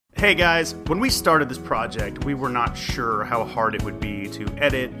Hey guys, when we started this project, we were not sure how hard it would be to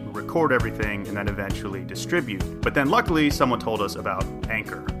edit, record everything, and then eventually distribute. But then luckily, someone told us about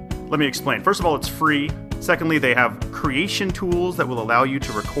Anchor. Let me explain. First of all, it's free. Secondly, they have creation tools that will allow you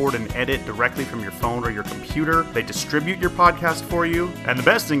to record and edit directly from your phone or your computer. They distribute your podcast for you. And the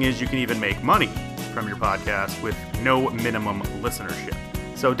best thing is you can even make money from your podcast with no minimum listenership.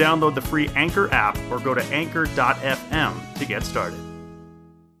 So download the free Anchor app or go to anchor.fm to get started.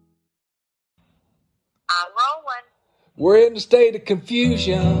 I'm rolling. We're in a state of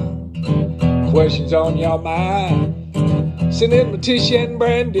confusion. Questions on your mind. Send in Letitia and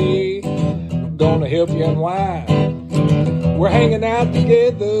Brandy. Gonna help you unwind. We're hanging out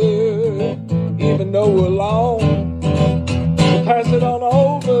together, even though we're alone. So pass it on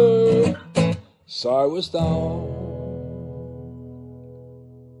over. Sorry we're stoned.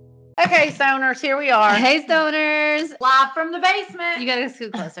 Okay, stoners, here we are. Hey, stoners. Live from the basement. You got to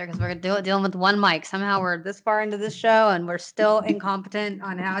scoot closer because we're dealing with one mic. Somehow we're this far into this show and we're still incompetent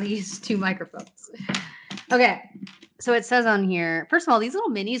on how to use two microphones. Okay, so it says on here, first of all, these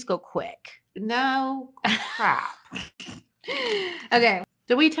little minis go quick. No crap. Okay.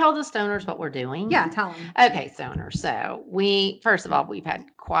 Do we tell the stoners what we're doing? Yeah, tell them. Okay, stoners. So first of all, we've had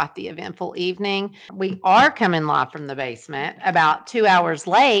quite the eventful evening. We are coming live from the basement about 2 hours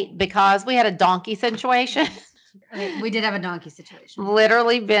late because we had a donkey situation. Okay, we did have a donkey situation.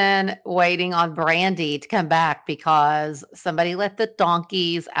 Literally been waiting on Brandy to come back because somebody let the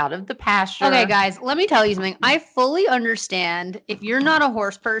donkeys out of the pasture. Okay, guys, let me tell you something. I fully understand if you're not a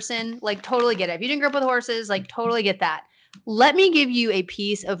horse person, like totally get it. If you didn't grow up with horses, like totally get that. Let me give you a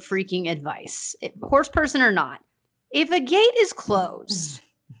piece of freaking advice. Horse person or not, if a gate is closed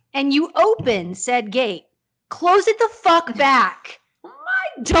and you open said gate, close it the fuck back.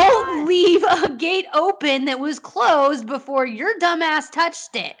 Don't leave a gate open that was closed before your dumbass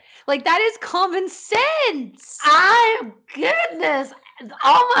touched it. Like, that is common sense. Goodness.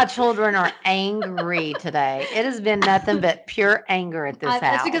 All my children are angry today. It has been nothing but pure anger at this house.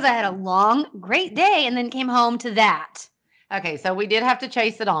 That's because I had a long, great day and then came home to that. Okay, so we did have to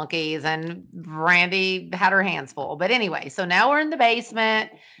chase the donkeys and Brandy had her hands full. But anyway, so now we're in the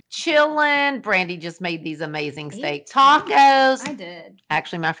basement, chilling. Brandy just made these amazing steak tacos. I did.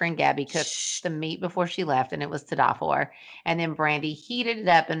 Actually, my friend Gabby cooked the meat before she left and it was to die for. And then Brandy heated it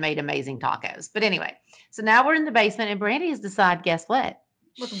up and made amazing tacos. But anyway, so now we're in the basement and Brandy has decided, guess what?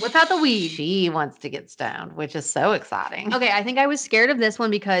 Without the weed. She wants to get stoned, which is so exciting. Okay, I think I was scared of this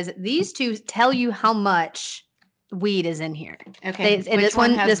one because these two tell you how much weed is in here. Okay. And this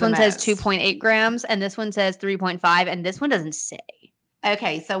one says 2.8 grams and this one says 3.5 and this one doesn't say.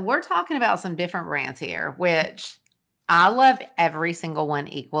 Okay, so we're talking about some different brands here, which I love every single one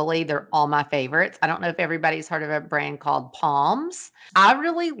equally. They're all my favorites. I don't know if everybody's heard of a brand called Palms. I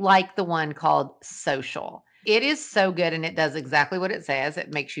really like the one called Social. It is so good and it does exactly what it says.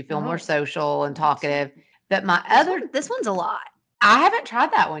 It makes you feel more social and talkative. But this one's a lot. I haven't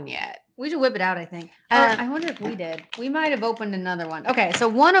tried that one yet. We should whip it out, I think. I wonder if we did. We might have opened another one. Okay, so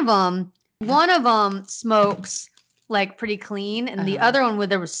one of them smokes like pretty clean, and the other one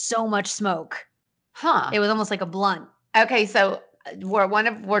there was so much smoke. Huh. It was almost like a blunt. Okay, so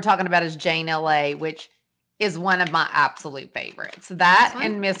we're talking about is Jane LA, which is one of my absolute favorites. That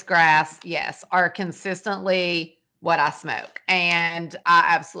and Miss Grass, yes, are consistently what I smoke. And I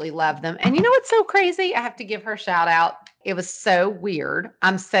absolutely love them. And you know what's so crazy? I have to give her a shout out. It was so weird.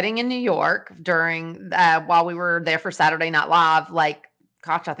 I'm sitting in New York during while we were there for Saturday Night Live, like,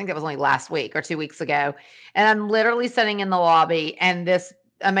 gosh, I think that was only last week or 2 weeks ago. And I'm literally sitting in the lobby and this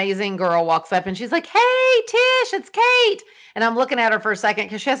amazing girl walks up and she's like, "Hey, Tish, it's Kate." And I'm looking at her for a second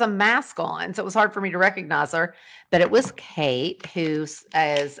because she has a mask on. So it was hard for me to recognize her. But it was Kate, who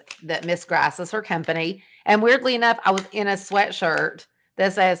says that Miss Grass is her company. And weirdly enough, I was in a sweatshirt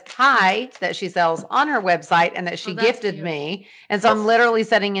that says "Hi" that she sells on her website and that she gifted me. And so I'm literally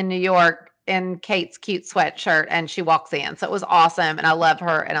sitting in New York in Kate's cute sweatshirt and she walks in. So it was awesome. And I love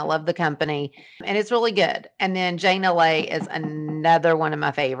her and I love the company and it's really good. And then Jane LA is another one of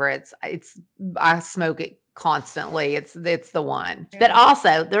my favorites. I smoke it constantly. It's the one. But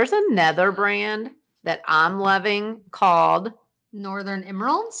also there's another brand that I'm loving called Northern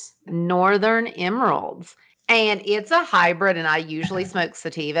Emeralds. And it's a hybrid, and I usually smoke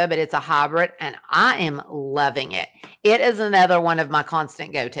sativa, but it's a hybrid, and I am loving it. It is another one of my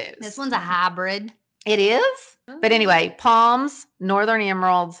constant go-tos. This one's a hybrid. It is? But anyway, Palms, Northern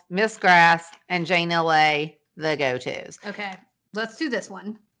Emeralds, Miss Grass, and Jane LA, the go-tos. Okay, let's do this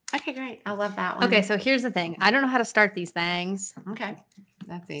one. Okay, great. I love that one. Okay, so here's the thing. I don't know how to start these things. Okay,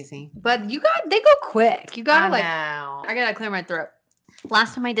 that's easy. But they go quick. You gotta I know. I gotta clear my throat.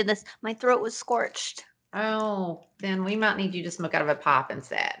 Last time I did this, my throat was scorched. Oh, then we might need you to smoke out of a pipe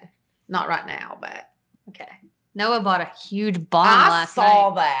instead. Not right now, but Okay. Noah bought a huge bong I last saw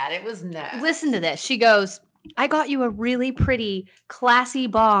night. that. It was nuts. Listen to this. She goes, I got you a really pretty, classy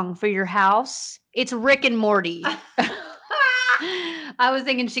bong for your house. It's Rick and Morty. I was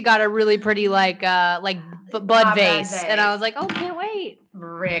thinking she got a really pretty bud vase. And I was like, oh, can't wait.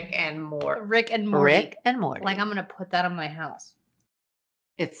 Rick and Morty. Rick and Morty. Rick and Morty. Like, I'm going to put that on my house.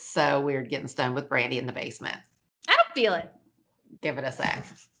 It's so weird getting stoned with Brandy in the basement. I don't feel it. Give it a sec.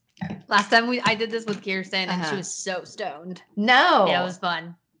 Last time I did this with Kirsten and she was so stoned. No. Yeah, it was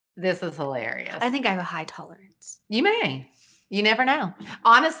fun. This is hilarious. I think I have a high tolerance. You may. You never know.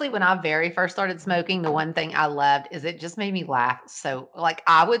 Honestly, when I very first started smoking, the one thing I loved is it just made me laugh. So, like,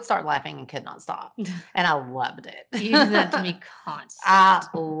 I would start laughing and could not stop. And I loved it. You do that to me constantly. I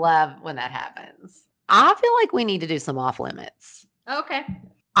love when that happens. I feel like we need to do some off limits. Okay.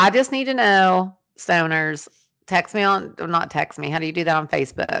 I just need to know, stoners, text me on, or not text me. How do you do that on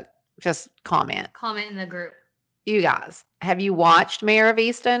Facebook? Just comment. Comment in the group. You guys, have you watched Mayor of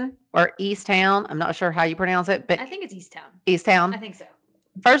Easton or Easttown? I'm not sure how you pronounce it, but I think it's Easttown. Easttown. I think so.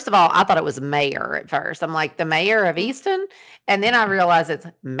 First of all, I thought it was mayor at first. I'm like, the mayor of Easton? And then I realized it's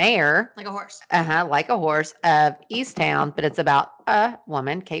mayor, Like a horse. like a horse, of Easttown, but it's about a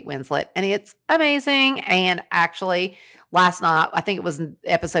woman, Kate Winslet, and it's amazing. And actually, last night, I think it was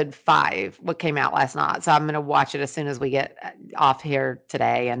episode 5, what came out last night. So I'm going to watch it as soon as we get off here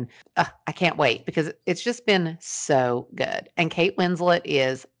today. And I can't wait because it's just been so good. And Kate Winslet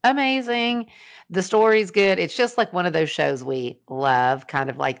is amazing. The story's good. It's just like one of those shows we love, kind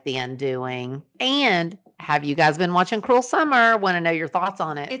of like The Undoing. And have you guys been watching Cruel Summer? Want to know your thoughts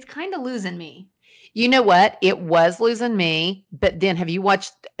on it? It's kind of losing me. You know what? It was losing me, but then have you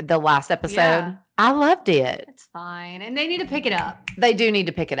watched the last episode? Yeah. I loved it. It's fine. And they need to pick it up. They do need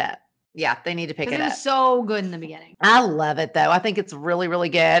to pick it up. Yeah, they need to pick it It up. was so good in the beginning. I love it though. I think it's really, really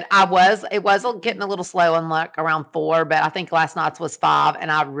good. It was getting a little slow on luck around 4, but I think last night's was 5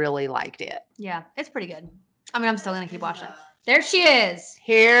 and I really liked it. Yeah, it's pretty good. I mean, I'm still going to keep watching. There she is.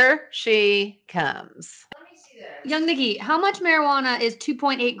 Here she comes. Let me see this. Young Nikki, how much marijuana is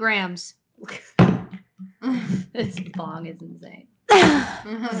 2.8 grams? This bong is insane.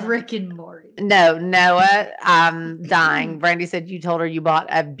 Rick and Morty. No, Noah, I'm dying. Brandy said you told her you bought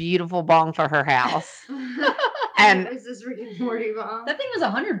a beautiful bong for her house. And is this Rick and Morty bomb? That thing was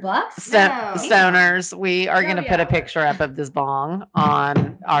 $100. Stoners, we are going to put a yeah. picture up of this bong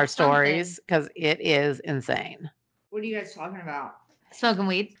on our stories because it is insane. What are you guys talking about? Smoking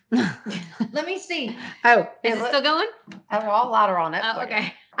weed. Let me see. Oh, Is it still going? I'll lighter on it. Oh,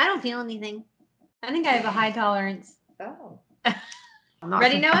 okay. I don't feel anything. I think I have a high tolerance. Oh.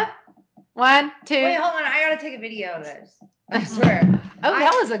 Ready, Noah? 1, 2. Wait, hold on. I gotta take a video of this. I swear. Oh,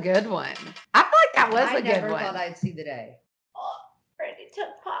 that was a good one. I feel like that was I a never good thought one. I'd see the day. Oh, Brandy took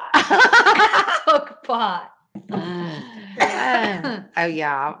pot. Took pot. Oh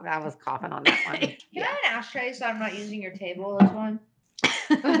yeah, I was coughing on that one. Can I have an ashtray so I'm not using your table this one?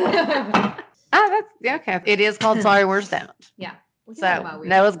 Oh, that's yeah, okay. It is called Sorry We're Stoned. Yeah. We can talk So about weed.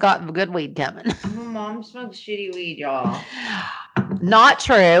 Noah's got good weed coming. My mom smokes shitty weed, y'all. Not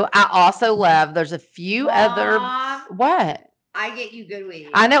true. I also love. There's a few other. Mom, What? I get you good weed.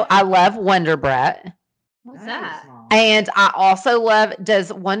 I know. I love Wonder Brett, What's Nice, that? Mom. and I also love.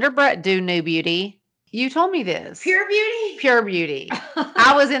 Does Wonder Brett do New Beauty? You told me this. Pure Beauty? Pure Beauty.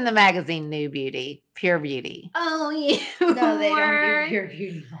 I was in the magazine New Beauty. Pure Beauty. Oh, you No, they don't were. do Pure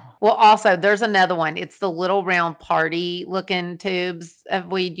Beauty, Mom. Well, also there's another one. It's the little round party looking tubes of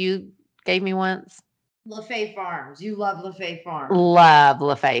weed you gave me once. LaFay Farms. You love LaFay Farms. Love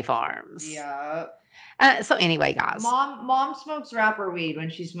LaFay Farms. Yeah. So anyway, guys, Mom smokes rapper weed when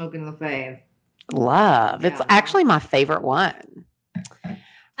she's smoking LaFay. love. It's Yeah. actually my favorite one.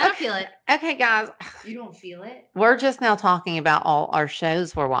 I don't feel it. Okay, guys, You don't feel it? we're just now talking about all our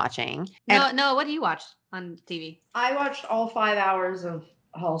shows we're watching. And No, what do you watch on TV? I watched all 5 hours of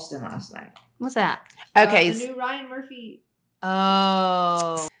Halston last night. What's that? okay, The new Ryan Murphy.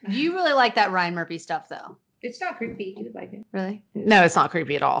 Oh. You really like that Ryan Murphy stuff, though. It's not creepy. You like it. Really? no, it's not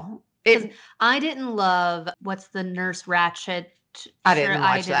creepy at all. It, I didn't love what's the Nurse Ratchet. I didn't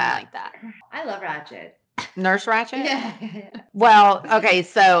I watch didn't that. like that. I love Ratchet. Nurse Ratchet? Yeah. Well, okay,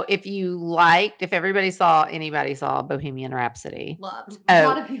 so if anybody saw Bohemian Rhapsody, Loved. A Oh.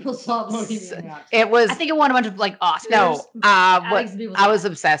 lot of people saw Bohemian Rhapsody. it was I think it won a bunch of like Oscars. no, Alex people I saw was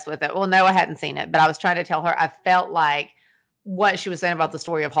it. obsessed with it. Well, no, I hadn't seen it, but I was trying to tell her I felt like what she was saying about the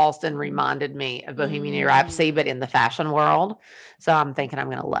story of Halston reminded me of Bohemian Rhapsody, but in the fashion world. So I'm thinking I'm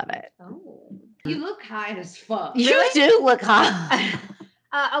going to love it. Oh. You look high as fuck. You do look high.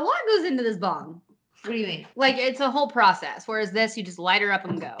 A lot goes into this bong. What do you mean? Like it's a whole process. Whereas this, you just light her up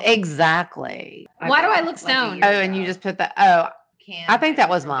and go. Exactly. Why do I bought look it stoned? Oh, and you just put the, oh, Can I think that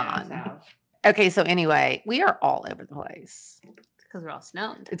was from down mine. south. okay. So anyway, we are all over the place. Because we're all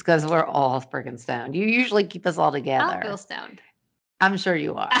stoned. It's because we're all freaking stoned. You usually keep us all I together. don't feel stoned. I'm sure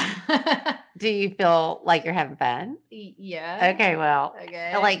you are. Do you feel like you're having fun? Yeah. Okay, well,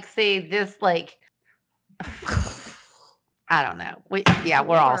 Okay. like, see, this, like, I don't know.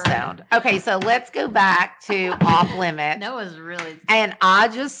 We're all stoned. Okay, so let's go back to Off Limits. That was really. And I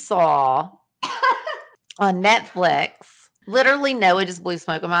just saw on Netflix, literally Noah just blew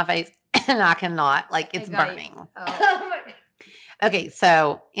smoke in my face, and I cannot, like, it's got it. burning. Oh. Oh my God. Okay,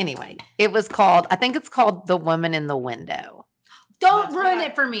 so anyway, it was called, I think it's called The Woman in the Window. Don't That's ruin what I-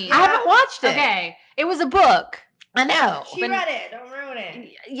 it for me. I haven't watched it. Okay. It was a book. I know. She read it. Don't ruin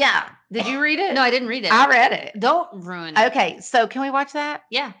it. Yeah. Did you read it? No, I didn't read it. I read it. Don't ruin it. Okay, so can we watch that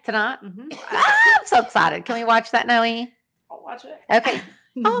Yeah. tonight? Mhm. I'm so excited. Can we watch that, Noe? I'll watch it. Okay.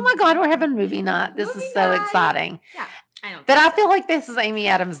 Oh my God, we're having movie night. This Movie is so night. exciting. I don't. But I feel like this is Amy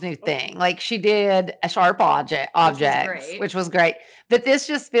Adams' new thing. Like she did a Sharp Objects, great. which was great. But this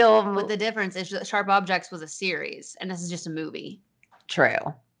just feels But the difference is that Sharp Objects was a series, and this is just a movie.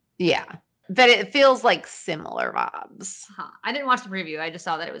 true. Yeah. But it feels like similar vibes. Huh. I didn't watch the preview. I just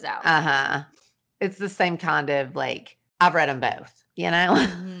saw that it was out. Uh-huh. It's the same kind of like, I've read them both, you know?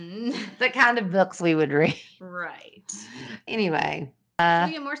 Mhm. The kind of books we would read. Right. Anyway. Should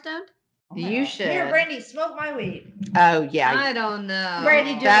we get more stoned? You should. Here, Brandy, smoke my weed. Oh, yeah. I don't know.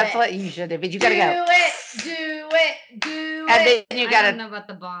 Brandy, do That's it. what you should do. But you got to go. Do it. And then you I got don't to know about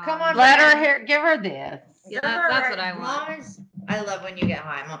the bomb. Come on, let her Brand. hear, give her this. Yeah, that's what I want. Mom I love when you get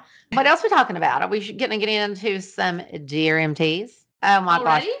high, Mom. What else are we talking about? Are we gonna get into some Dear MTs? Oh my gosh.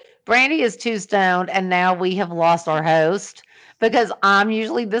 Already? Brandy is too stoned, and now we have lost our host because I'm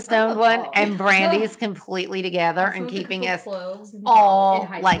usually the stoned one, and Brandy is completely together and keeping us all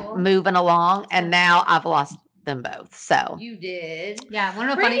like moving along. And now I've lost them both. So You did. Yeah. Want to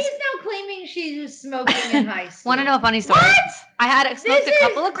know a funny? Brandy's now claiming she was smoking in high school. Want to know a funny story? What? I had smoked This a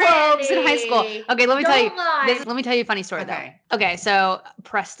couple is of cloves in high school. Brandy. Okay, let me tell you. Don't lie. Let me tell you a funny story Okay. though. Okay, so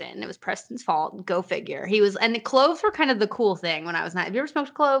Preston, it was Preston's fault. Go figure. He was, and the cloves were kind of the cool thing when I was 9. Have you ever smoked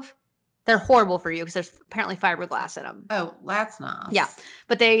a clove? They're horrible for you because there's apparently fiberglass in them. oh, that's nice. Yeah,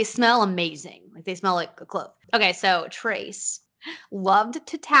 but they smell amazing. Like they smell like a clove. Okay, so Trace loved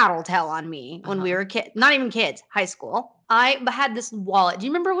to tattletale on me when we were kids. Not even kids, high school. I had this wallet. Do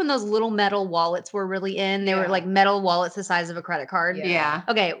you remember when those little metal wallets were really in? They were Yeah. like metal wallets the size of a credit card. Yeah. Yeah.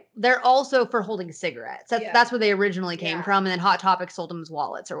 Okay, they're also for holding cigarettes. That's, Yeah. that's where they originally came Yeah. from, and then Hot Topic sold them as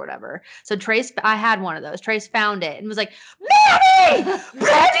wallets or whatever. So Trace, I had one of those. Trace found it and was like, "Maddie,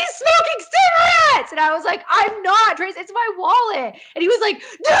 Brandy's smoking cigarettes," and I was like, "I'm not, Trace. It's my wallet." And he was like,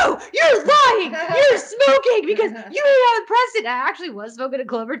 "No, you're lying. You're smoking because you hang out with Preston." I actually was smoking a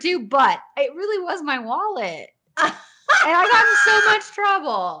clove or two, but it really was my wallet, and I got in so much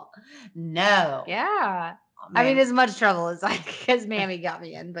trouble. No. Yeah. Oh, I mean, man, as much trouble as because Mammy got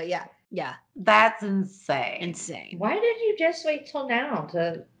me in, but yeah, that's insane. insane. Why did you just wait till now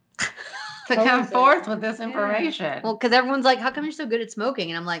to? To Tell come us it. forth with this Yeah. information. Well, because everyone's like, "How come you're so good at smoking?"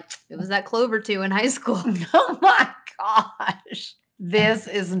 And I'm like, "It was that clove or two in high school." Oh my gosh. This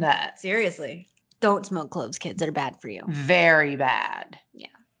is nuts. Seriously, don't smoke cloves, kids. They're bad for you. Very bad. Yeah.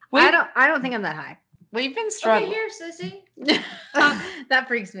 We've, I don't think I'm that high. we've been Okay, struggling. here, sissy. That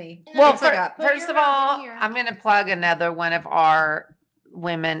freaks me. Well, Put your first of mouth all, in here. I'm going to plug another one of our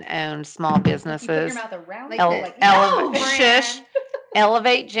women-owned small businesses. around Shush.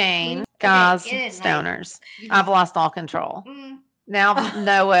 Elevate Jane. Guys, in, like, stoners. You I've just- lost all control. Mm. Now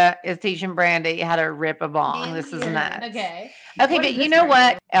Noah is teaching Brandy how to rip a bong. This is Yeah. nuts. Okay. Okay, What but is you this know for?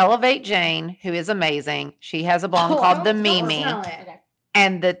 what? Elevate Jane, who is amazing. She has a bong called the Mimi. Okay.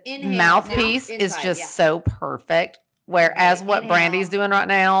 And the Inhale, mouthpiece now, is inside, just yeah. so perfect. Whereas Okay, what inhale. Brandy's doing right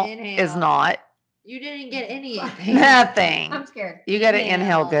now is Inhale. not. You didn't get any. Nothing. I'm scared. You gotta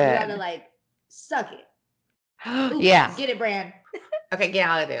inhale You good. gotta like suck it. Ooh, Yeah. Get it, Brand. Okay, get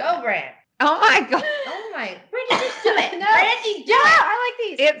out of there. Go, Brand. Oh my god. Oh my. Brandy, just do it. No. Brandy, do it. I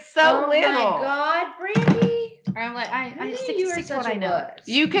like these. It's so oh little. my God, Brandy. I'm like, I Brandy, stick, you are stick to what such I a know. wuss.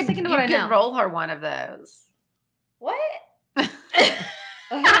 You could, sticking to you what I could know. roll her one of those. What?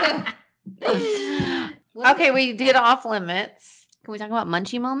 Okay, we did off limits. Can we talk about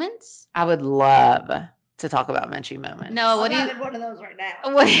munchie moments? I would love to talk about Munchie moments. No, I'm what do you having one of those right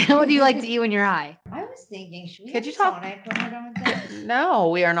now. what do you like to eat when you're high? I was thinking, should we Could have you talk- Sonic when we're done with this? No,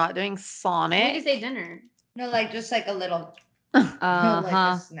 we are not doing We Sonic. just ate dinner. No, like just like a little, Uh like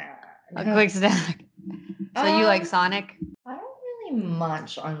huh. a snack. A quick snack. So you like Sonic? I don't really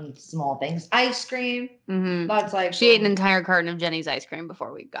munch on small things. Ice cream. Mm-hmm. That's like She ate an entire carton of Jenny's ice cream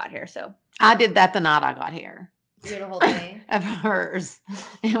before we got here. So I did that the night I got here. beautiful thing. Of hers.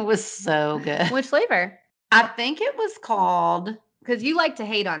 It was so good. which flavor? I think it was called, Because you like to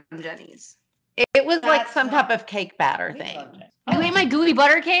hate on Jenny's. it was like That's some not- type of cake batter We thing. loved it. You ate my gooey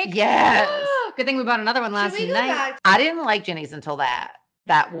butter cake? Yes. Good thing we bought another one last Should we go night. back? I didn't like Jenny's until that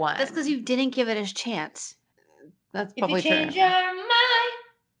one. That's because you didn't give it a chance. That's If you probably change true. your mind,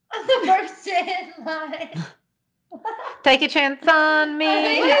 I'm the first in line. Take a chance on me.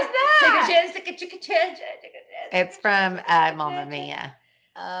 What is that? Take a chance, take a chance, take a chance. It's from Mamma Mia.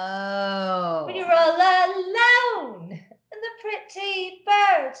 Oh. When you're all alone and the pretty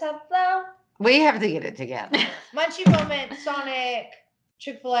birds have flown. We have to get it together. Munchie moment, Sonic,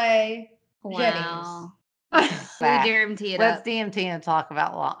 Chick-fil-A, Wow. Back. We DMT it Let's up. DMT and talk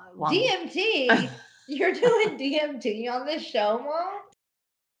about long. DMT. You're doing DMT on this show, Mom?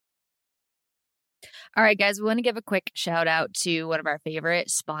 All right, guys, we want to give a quick shout out to one of our favorite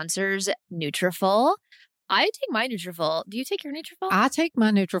sponsors, Nutrafol. I take my Nutrafol. Do you take your Nutrafol? I take my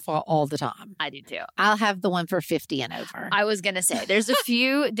Nutrafol all the time. I do too. I'll have the one for 50 and over. I was going to say, there's a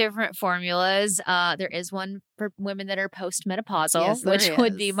few different formulas. There is one for women that are postmenopausal, Yes, there which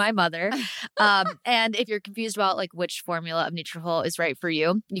would be is. my mother. And if you're confused about like which formula of Nutrafol is right for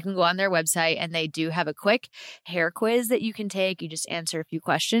you, you can go on their website and they do have a quick hair quiz that you can take. You just answer a few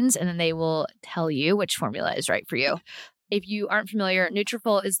questions and then they will tell you which formula is right for you. If you aren't familiar,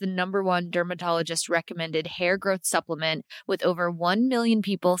 Nutrafol is the #1 dermatologist recommended hair growth supplement with over 1 million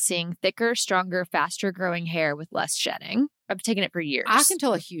people seeing thicker, stronger, faster growing hair with less shedding. I've taken it for years. I can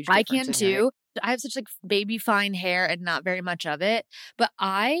tell a huge I difference can in hair. too. I have such like baby fine hair and not very much of it, but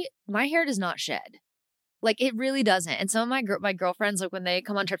my hair does not shed. Like it really doesn't. And some of my girlfriends, like when they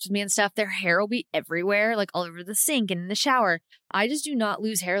come on trips with me and stuff, their hair will be everywhere, like all over the sink and in the shower. I just do not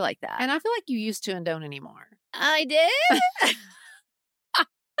lose hair like that. And I feel like you used to and don't anymore. I did.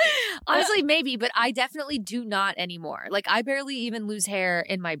 Honestly, maybe, but I definitely do not anymore. Like I barely even lose hair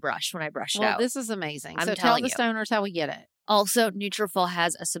in my brush when I brush it Well, out. this is amazing. I'm So tell telling the you. stoners how we get it. Also, Nutrafol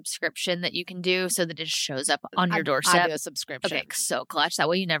has a subscription that you can do so that it just shows up on your doorstep. I do a subscription. Okay, so clutch. That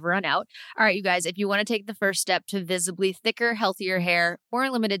way you never run out. All right, you guys, if you want to take the first step to visibly thicker, healthier hair for a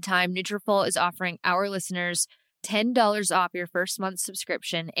limited time, Nutrafol is offering our listeners $10 off your first month's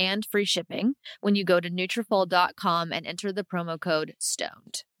subscription and free shipping when you go to Nutrafol.com and enter the promo code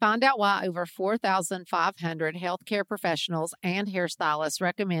STONED. Find out why over 4,500 healthcare professionals and hairstylists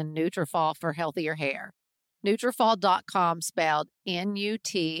recommend Nutrafol for healthier hair. Nutrafol.com spelled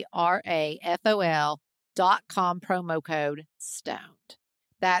Nutrafol.com promo code STONED.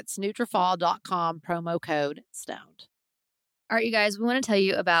 That's Nutrafol.com promo code STONED. All right, you guys, we want to tell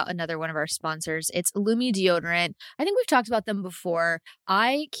you about another one of our sponsors. It's Lumi Deodorant. I think we've talked about them before.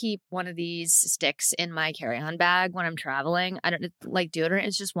 I keep one of these sticks in my carry-on bag when I'm traveling. I don't like deodorant.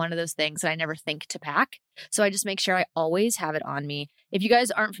 It's just one of those things that I never think to pack. So I just make sure I always have it on me. If you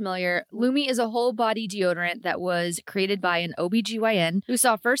guys aren't familiar, Lumi is a whole body deodorant that was created by an OBGYN who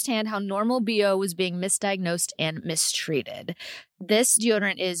saw firsthand how normal BO was being misdiagnosed and mistreated. This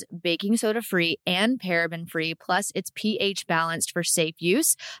deodorant is baking soda free and paraben free, plus it's pH balanced for safe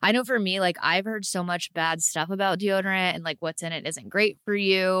use. I know for me, like I've heard so much bad stuff about deodorant and like what's in it isn't great for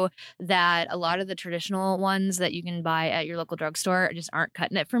you that a lot of the traditional ones that you can buy at your local drugstore just aren't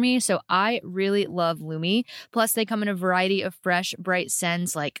cutting it for me. So I really love Lumi. Plus they come in a variety of fresh, bright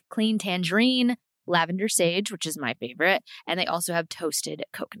scents like clean tangerine, lavender sage, which is my favorite, and they also have toasted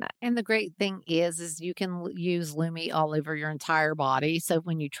coconut. And the great thing is you can use Lumi all over your entire body. So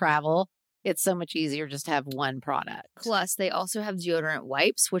when you travel, it's so much easier just to have one product. Plus, they also have deodorant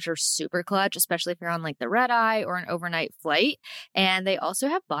wipes, which are super clutch, especially if you're on like the red eye or an overnight flight. And they also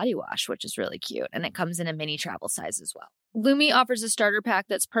have body wash, which is really cute. And it comes in a mini travel size as well. Lumi offers a starter pack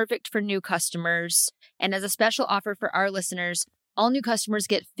that's perfect for new customers. And as a special offer for our listeners, all new customers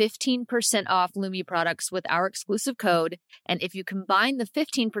get 15% off Lumi products with our exclusive code. And if you combine the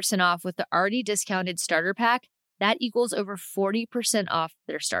 15% off with the already discounted starter pack, that equals over 40% off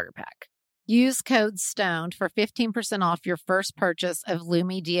their starter pack. Use code STONED for 15% off your first purchase of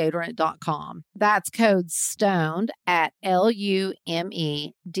LumiDeodorant.com. That's code STONED at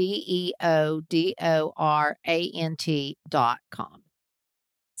LumiDeodorant.com.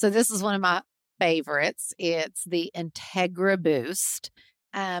 So this is one of my favorites. It's the Integra Boost,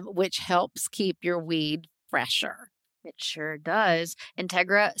 which helps keep your weed fresher. It sure does.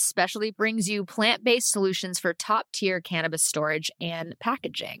 Integra specially brings you plant-based solutions for top-tier cannabis storage and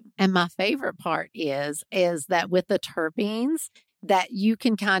packaging. And my favorite part is that with the terpenes, that you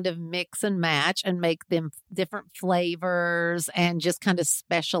can kind of mix and match and make them different flavors and just kind of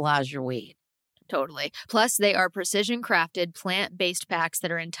specialize your weed. Totally. Plus, they are precision crafted plant-based packs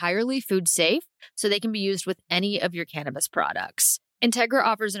that are entirely food safe, so they can be used with any of your cannabis products. Integra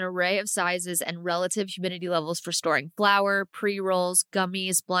offers an array of sizes and relative humidity levels for storing flour, pre-rolls,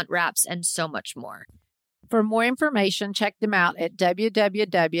 gummies, blunt wraps, and so much more. For more information, check them out at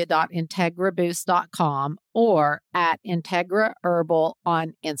www.integraboost.com or at Integra Herbal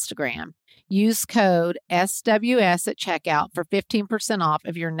on Instagram. Use code SWS at checkout for 15% off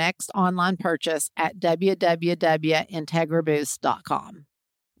of your next online purchase at www.integraboost.com.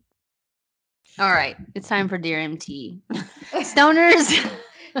 All right, it's time for Dear MT. Stoners.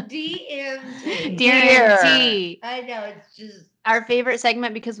 DMT. Dear MT. I know, it's just Our favorite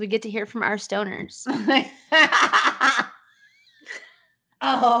segment because we get to hear from our stoners.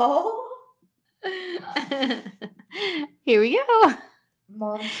 oh. Here we go.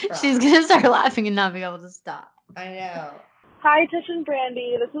 Mom's She's going to start laughing and not be able to stop. I know. Hi, Tish and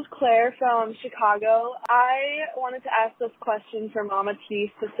Brandy. This is Claire from Chicago. I wanted to ask this question for Mama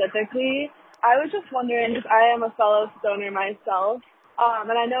T specifically. I was just wondering, because I am a fellow stoner myself,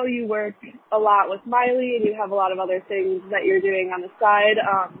 and I know you work a lot with Miley and you have a lot of other things that you're doing on the side.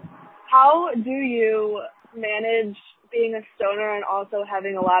 How do you manage being a stoner and also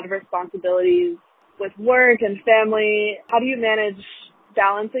having a lot of responsibilities with work and family? How do you manage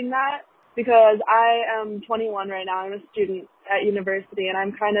balancing that? Because I am 21 right now. I'm a student at university, and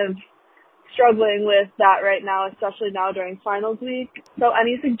I'm kind of struggling with that right now, especially now during finals week. So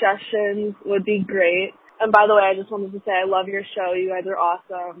any suggestions would be great. And by the way, I just wanted to say I love your show. You guys are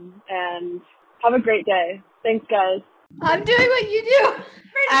awesome. And have a great day. Thanks, guys. I'm doing what you do.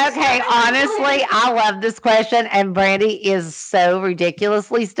 Okay, honestly, I love this question, and Brandy is so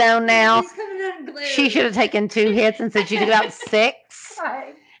ridiculously stoned now. She's coming unglued. She should have taken 2 hits and said she took about 6.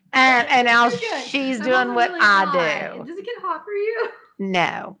 Fine. And now You're good. she's I'm doing also what really I hot. do. Does it get hot for you?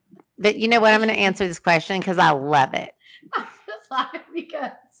 No. But you know what? I'm going to answer this question because I love it. I'm just laughing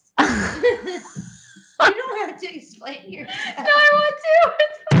because you don't have to explain yourself. No, I want to.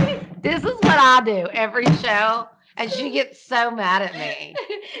 It's funny. This is what I do every show, and she gets so mad at me.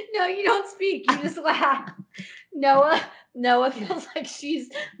 No, you don't speak. You just laugh. Noah feels like she's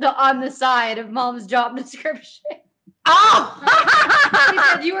on the side of Mom's job description. Oh! He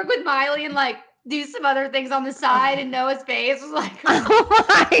said you work with Miley and like do some other things on the side, and Noah's face was like,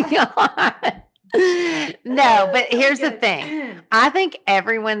 Oh my God. No, but here's the thing. I think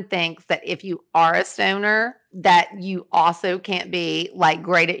everyone thinks that if you are a stoner, that you also can't be like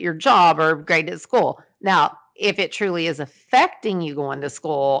great at your job or great at school. Now, if it truly is affecting you going to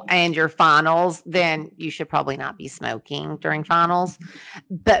school and your finals, then you should probably not be smoking during finals.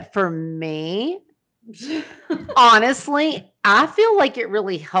 But for me, honestly, I feel like it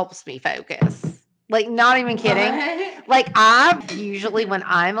really helps me focus. Like, not even kidding. What? Like, I usually, when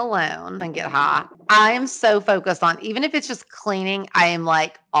I'm alone and get high, I am so focused on, even if it's just cleaning, I am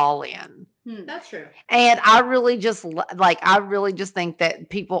like all in. That's true. And I really just think that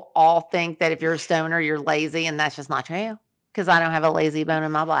people all think that if you're a stoner, you're lazy. And that's just not true, because I don't have a lazy bone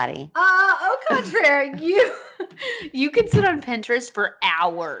in my body. Au contraire, you can sit on Pinterest for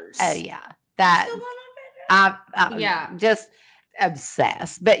hours. Oh, yeah. That, Still not on Yeah. just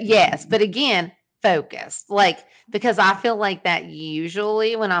obsessed. But yes, but again, focused. Like, because I feel like that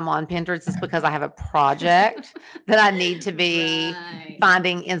usually when I'm on Pinterest is because I have a project that I need to be Right.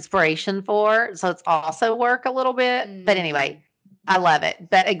 finding inspiration for. So it's also work a little bit. But anyway, I love it.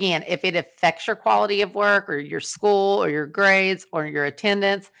 But again, if it affects your quality of work or your school or your grades or your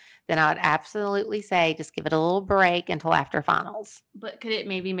attendance, then I would absolutely say just give it a little break until after finals. But could it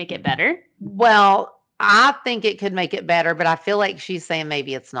maybe make it better? Well, I think it could make it better, but I feel like she's saying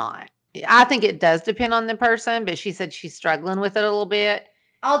maybe it's not. I think it does depend on the person, but she said she's struggling with it a little bit.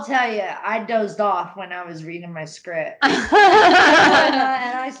 I'll tell you, I dozed off when I was reading my script. and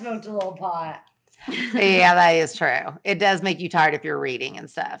Yeah, I smoked a little pot. that is true. It does make you tired if you're reading and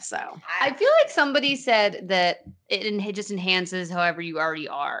stuff. So I feel like somebody said that it just enhances however you already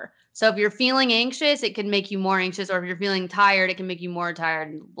are. So if you're feeling anxious, it can make you more anxious, or if you're feeling tired, it can make you more tired,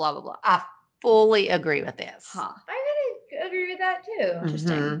 and blah blah blah. I fully agree with this. Huh. I gotta agree with that too.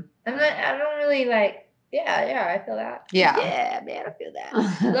 Interesting. Mhm. I don't really like. Yeah, I feel that. Yeah. Yeah, man, I feel that.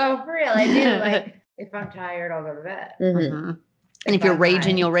 No, for real, I do. Like, if I'm tired, I'll go to bed. Mhm. And if you're I'm raging,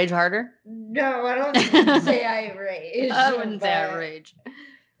 fine. you'll rage harder. No, I don't say I rage. I wouldn't say I but rage.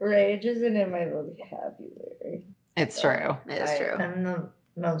 Rage isn't in my vocabulary. It's true. It is true. I'm the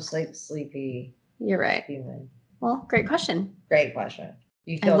most like sleepy You're right. human. Well, great question. Great question.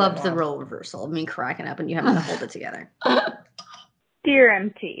 You I killed it, loved the Mom. role reversal of me cracking up and you having to hold it together. Dear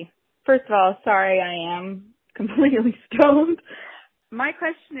MT, first of all, sorry I am completely stoned. My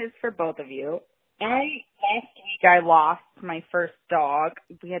question is for both of you. Last week I lost my first dog.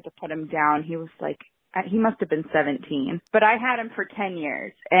 We had to put him down. He was he must have been 17, but I had him for 10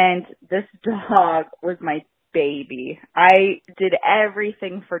 years, and this dog was my baby. I did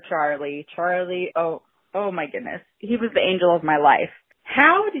everything for Charlie. Charlie, oh my goodness. He was the angel of my life.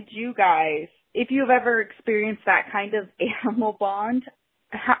 How did you guys, if you've ever experienced that kind of animal bond,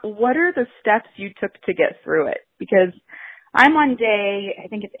 what are the steps you took to get through it? Because I'm on day, I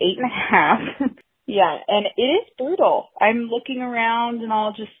think it's 8.5. Yeah, and it is brutal. I'm looking around and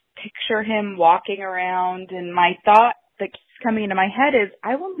I'll just picture him walking around, and my thought that keeps coming into my head is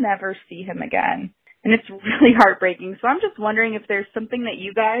I will never see him again. And it's really heartbreaking. So I'm just wondering if there's something that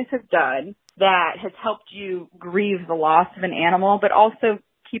you guys have done that has helped you grieve the loss of an animal, but also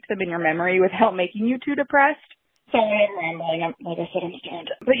keep them in your memory without making you too depressed. Sorry, I'm rambling. Like I said, I'm stoned.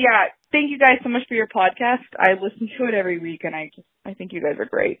 But yeah, thank you guys so much for your podcast. I listen to it every week, and I think you guys are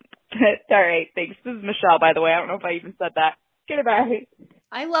great. All right, thanks. This is Michelle, by the way. I don't know if I even said that. Goodbye.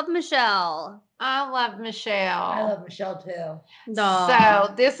 I love Michelle. I love Michelle. I love Michelle too.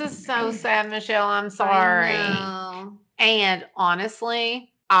 So this is so sad, Michelle. I'm sorry. I know. And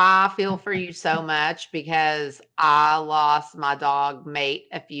honestly, I feel for you so much because I lost my dog Mate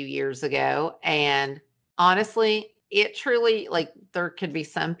a few years ago. And honestly, it truly, like, there could be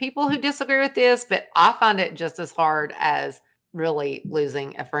some people who disagree with this, but I find it just as hard as really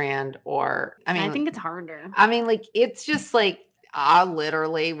losing a friend or, I think it's harder. I mean, like, it's just like, I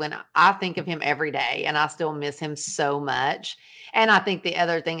literally, when I think of him every day and I still miss him so much. And I think the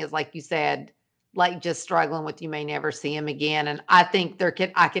other thing is, like you said, like just struggling with you may never see him again. And I think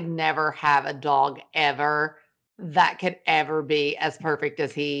I could never have a dog ever that could ever be as perfect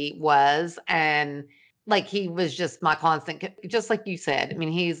as he was. And like, he was just my constant, just like you said, I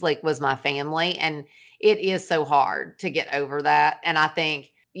mean, he's like, was my family, and it is so hard to get over that. And I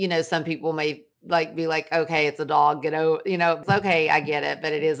think, some people may like be like, okay, it's a dog, it's okay, I get it,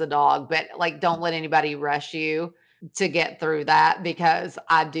 but it is a dog. But like, don't let anybody rush you to get through that, because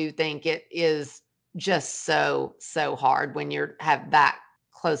I do think it is just so hard when you have that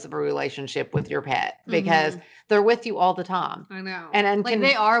close of a relationship with your pet, because they're with you all the time. I know. And like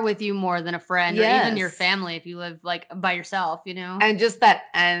they are with you more than a friend or even your Yes. family if you live like by yourself, And just that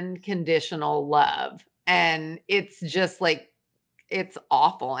unconditional love. And it's just like, it's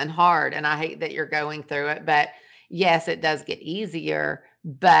awful and hard. And I hate that you're going through it, but yes, it does get easier.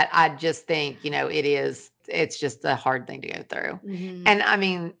 But I just think, it's just a hard thing to go through. And I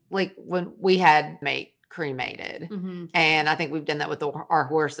mean, like when we had Mate cremated, and I think we've done that with our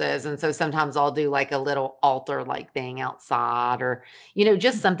horses. And so sometimes I'll do like a little altar like thing outside, or,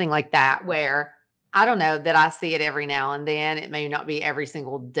 just something like that, where I don't know that I see it every now and then. It may not be every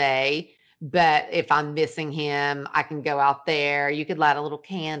single day, but if I'm missing him, I can go out there. You could light a little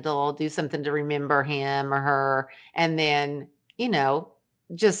candle, do something to remember him or her. And then,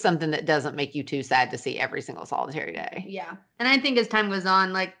 just something that doesn't make you too sad to see every single solitary day. Yeah. And I think as time goes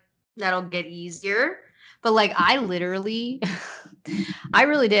on, like that'll get easier. But like I really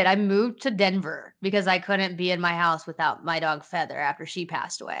did. I moved to Denver because I couldn't be in my house without my dog Feather after she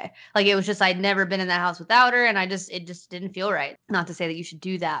passed away. Like it was just, I'd never been in that house without her, and it just didn't feel right. Not to say that you should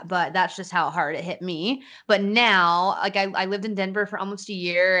do that, but that's just how hard it hit me. But now, like I lived in Denver for almost a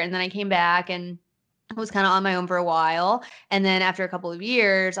year, and then I came back and I was kind of on my own for a while. And then after a couple of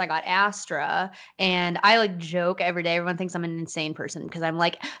years, I got Astra, and I like joke every day. Everyone thinks I'm an insane person because I'm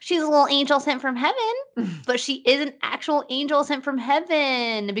like, she's a little angel sent from heaven, but she is an actual angel sent from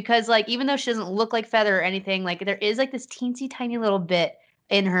heaven, because like, even though she doesn't look like Feather or anything, like there is like this teensy tiny little bit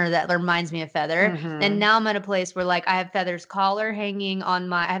in her that reminds me of Feather. And now I'm at a place where like I have Feather's collar hanging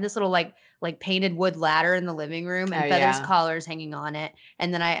on I have this little like painted wood ladder in the living room, and Feather's collar is hanging on it.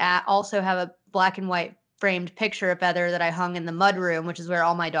 And then I also have a black and white framed picture of Feather that I hung in the mud room, which is where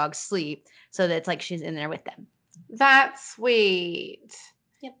all my dogs sleep. So that it's like she's in there with them. That's sweet.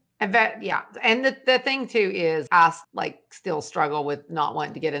 Yep. And the thing too is I like still struggle with not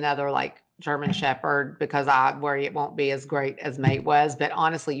wanting to get another like German Shepherd, because I worry it won't be as great as Mate was. But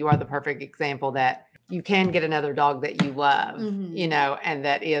honestly, you are the perfect example that you can get another dog that you love, and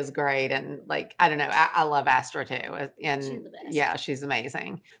that is great. And like, I don't know, I love Astra too. And She's the best. Yeah, she's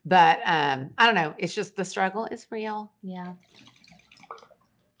amazing. But I don't know. It's just the struggle is real. Yeah.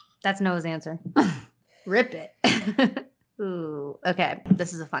 That's Noah's answer. Rip it. Ooh, okay.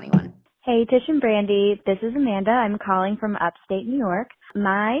 This is a funny one. Hey, Tish and Brandy. This is Amanda. I'm calling from upstate New York.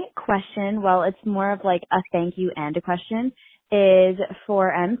 My question, well, it's more of like a thank you and a question, is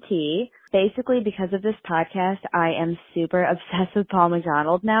for MT. Basically, because of this podcast, I am super obsessed with Paul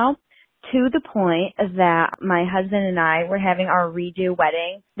McDonald now, to the point that my husband and I were having our redo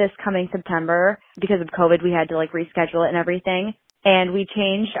wedding this coming September. Because of COVID, we had to reschedule it and everything. And we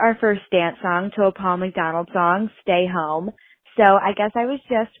changed our first dance song to a Paul McDonald song, Stay Home. So I guess I was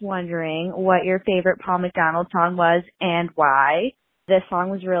just wondering what your favorite Paul McDonald song was and why. This song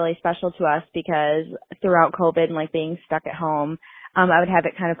was really special to us because throughout COVID and being stuck at home, I would have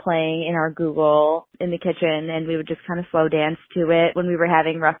it kind of playing in our Google in the kitchen, and we would just kind of slow dance to it when we were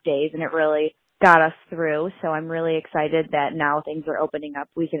having rough days, and it really got us through. So I'm really excited that now things are opening up.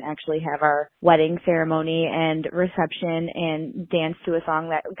 We can actually have our wedding ceremony and reception and dance to a song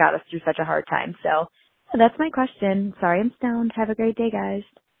that got us through such a hard time. So that's my question. Sorry I'm stoned. Have a great day, guys.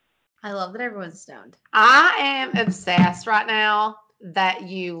 I love that everyone's stoned. I am obsessed right now that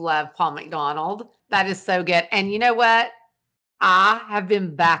you love Paul McDonald. That is so good. And you know what? I have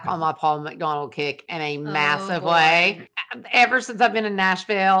been back on my Paul McDonald kick in a massive way. Ever since I've been in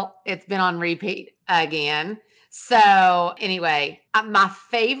Nashville, it's been on repeat again. So anyway, my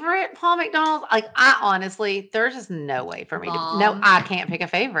favorite Paul McDonald, I honestly, there's just no way for me to, no, I can't pick a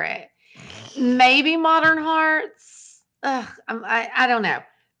favorite. Maybe Modern Hearts. I don't know.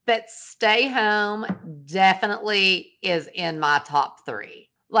 But Stay Home definitely is in my top 3.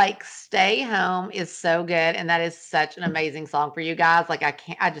 Stay Home is so good, and that is such an amazing song for you guys. I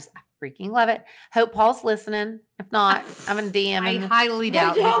freaking love it. Hope Paul's listening. If not, I'm in DM. I highly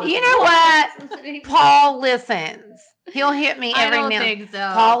doubt You know what? Paul listens. He'll hit me every now. I don't think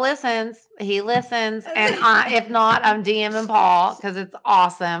so. Paul listens. He listens, and if not, I'm DMing Paul because it's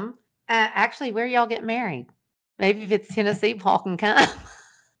awesome. Actually, where y'all get married? Maybe if it's Tennessee, Paul can come.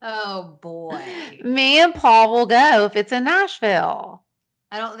 Oh boy. Me and Paul will go if it's in Nashville.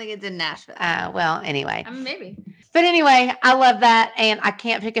 I don't think it's in Nashville. Well, anyway. Maybe. But anyway, I love that. And I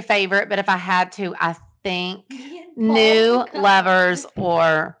can't pick a favorite, but if I had to, I think New Lovers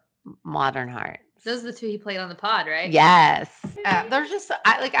or Modern Hearts. Those are the 2 he played on the pod, right? Yes. There's just,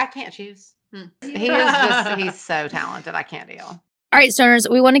 I can't choose. He's so talented. I can't deal. All right,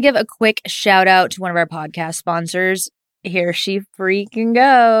 stoners, we want to give a quick shout out to one of our podcast sponsors. Here she freaking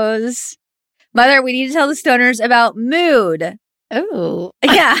goes. Mother, we need to tell the stoners about Mood. Oh,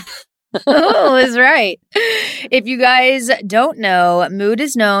 yeah. Oh, is right. If you guys don't know, Mood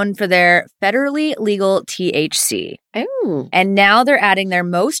is known for their federally legal THC. oh. And now they're adding their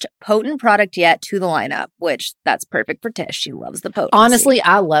most potent product yet to the lineup, which that's perfect for Tish. She loves the potency. Honestly,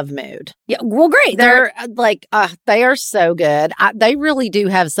 I love Mood. Yeah, well, great. They're they are so good. They really do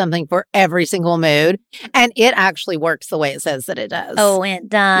have something for every single mood. And it actually works the way it says that it does. Oh, it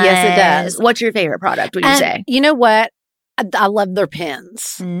does. Yes, it does. What's your favorite product, would you say? You know what? I love their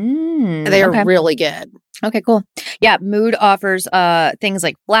pens. They are really good. Okay, cool. Yeah, Mood offers things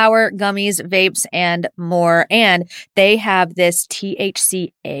like flour, gummies, vapes, and more. And they have this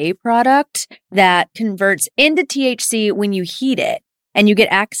THCA product that converts into THC when you heat it, and you get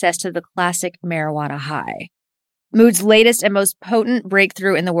access to the classic marijuana high. Mood's latest and most potent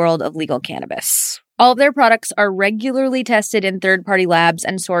breakthrough in the world of legal cannabis. All of their products are regularly tested in third-party labs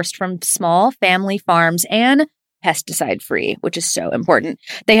and sourced from small family farms and pesticide-free, which is so important.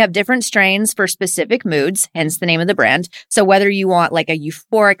 They have different strains for specific moods, hence the name of the brand. So whether you want a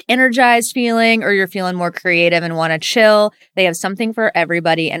euphoric, energized feeling or you're feeling more creative and want to chill, they have something for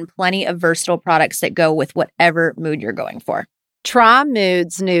everybody and plenty of versatile products that go with whatever mood you're going for. Try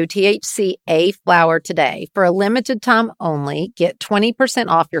Mood's new THCA flower today. For a limited time only, get 20%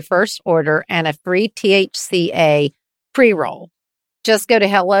 off your first order and a free THCA pre-roll. Just go to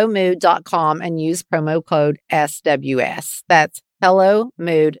hellomood.com and use promo code SWS. That's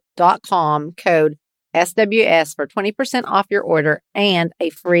hellomood.com, code SWS for 20% off your order and a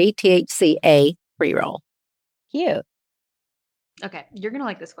free THCA pre-roll. Cute. Okay, you're going to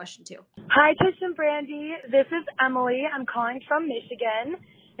like this question too. Hi, Tish and Brandy. This is Emily. I'm calling from Michigan,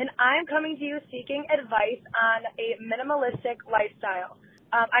 and I'm coming to you seeking advice on a minimalistic lifestyle.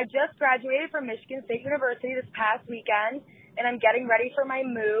 I just graduated from Michigan State University this past weekend, and I'm getting ready for my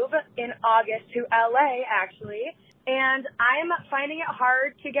move in August to LA, actually. And I'm finding it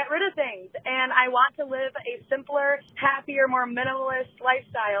hard to get rid of things. And I want to live a simpler, happier, more minimalist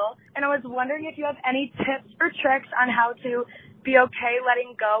lifestyle. And I was wondering if you have any tips or tricks on how to be okay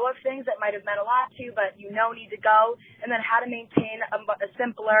letting go of things that might have meant a lot to you, but need to go. And then how to maintain a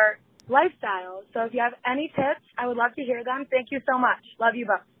simpler lifestyle. So if you have any tips, I would love to hear them. Thank you so much. Love you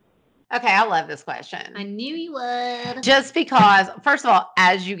both. Okay, I love this question. I knew you would. Just because, first of all,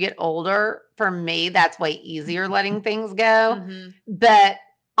 as you get older, for me, that's way easier letting things go. Mm-hmm. But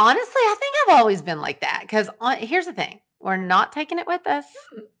honestly, I think I've always been like that. Because here's the thing. We're not taking it with us.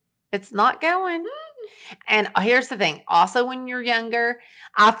 It's not going. And here's the thing. Also, when you're younger,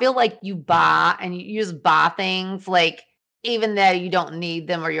 I feel like you buy and you just buy things like even though you don't need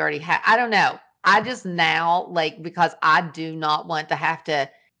them or you already have. I don't know. I just now like because I do not want to have to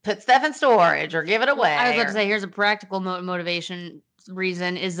put stuff in storage or give it away. I was about to say, here's a practical motivation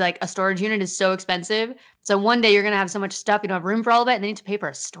reason is like a storage unit is so expensive. So one day you're going to have so much stuff, you don't have room for all of it, and then you need to pay for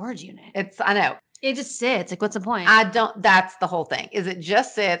a storage unit. I know. It just sits. Like, what's the point? That's the whole thing. Is it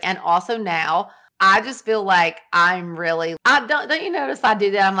just sits? And also now, I just feel like I'm really, don't you notice I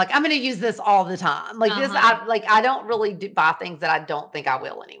do that? I'm like, I'm going to use this all the time. Like I don't really buy things that I don't think I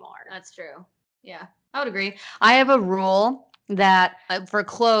will anymore. That's true. Yeah, I would agree. I have a rule that for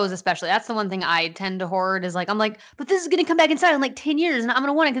clothes, especially, that's the one thing I tend to hoard is like, I'm like, but this is going to come back inside in like 10 years and I'm going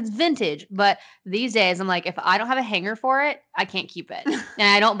to want it because it's vintage. But these days I'm like, if I don't have a hanger for it, I can't keep it. And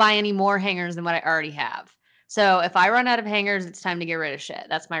I don't buy any more hangers than what I already have. So if I run out of hangers, it's time to get rid of shit.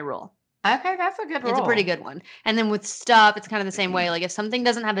 That's my rule. Okay, that's a good rule. It's a pretty good one. And then with stuff, it's kind of the same way. Like if something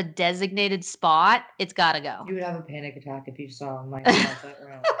doesn't have a designated spot, it's got to go. You would have a panic attack if you saw my closet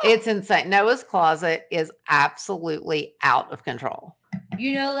room. It's insane. Noah's closet is absolutely out of control.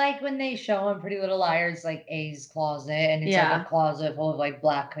 You know, like when they show on Pretty Little Liars, like A's closet, and it's like a closet full of like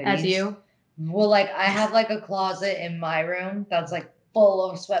black hoodies. As you? Well, like I have like a closet in my room that's like full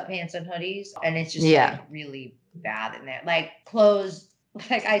of sweatpants and hoodies, and it's just like really bad in there. Like clothes.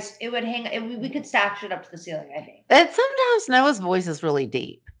 Like it would hang. We could stack shit up to the ceiling. I think. And sometimes Noah's voice is really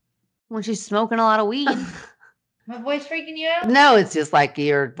deep when she's smoking a lot of weed. My voice freaking you out? No, it's just like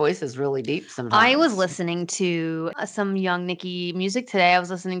your voice is really deep sometimes. I was listening to some Young Nicki music today. I was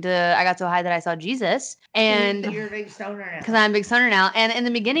listening to I Got So High That I Saw Jesus. And you're a big stoner now. Because I'm a big stoner now. And in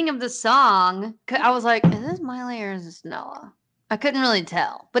the beginning of the song, I was like, is this Miley or is this Noah? I couldn't really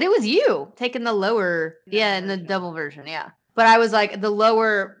tell. But it was you taking the lower, in the double version, But I was like, the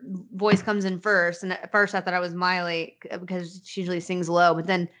lower voice comes in first. And at first I thought I was Miley because she usually sings low. But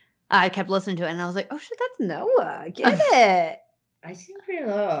then I kept listening to it and I was like, oh shit, that's Noah. Get it. I sing pretty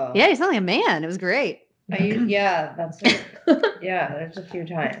low. Yeah, you sound like a man. It was great. Yeah, that's it. Yeah, there's a few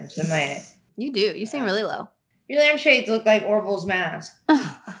times in my... You do. You sing really low. Your lampshades look like Orville's mask.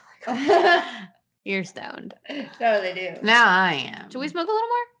 You're stoned. No, they do. Now I am. Should we smoke a little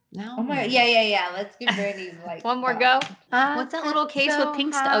more? No. Oh my, yeah. Let's give Brandy like one more go. What's that little case with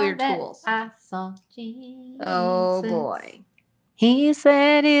pink stuff? Oh, your tools. I saw Jesus. Oh boy. He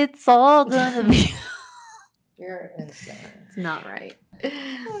said it's all gonna be. You're insane. It's not right.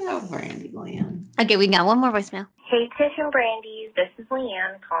 Oh, Brandy Glenn. Okay, we got one more voicemail. Hey, Tish and Brandy. This is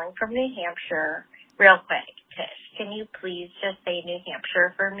Leanne calling from New Hampshire. Real quick, Tish, can you please just say New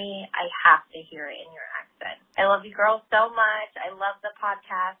Hampshire for me? I have to hear it in your accent. I love you girls so much. I love the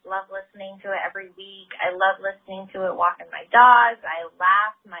podcast. Love listening to it every week. I love listening to it walking my dogs. I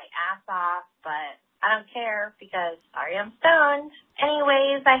laugh my ass off, but I don't care because sorry, I'm stoned.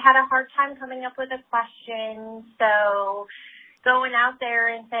 Anyways, I had a hard time coming up with a question, so going out there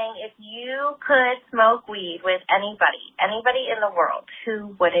and saying if you could smoke weed with anybody in the world,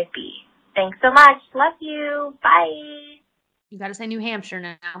 who would it be? Thanks so much. Love you. Bye. You got to say New Hampshire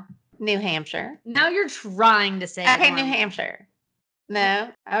now. New Hampshire. Now you're trying to say okay, New Hampshire. No,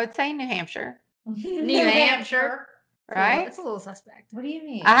 I would say New Hampshire. New Hampshire. Right? It's a little suspect. What do you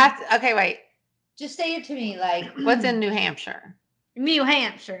mean? I have to. Okay, wait. Just say it to me. Like, what's in New Hampshire? New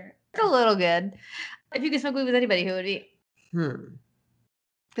Hampshire. It's a little good. If you could smoke weed with anybody, who would it be?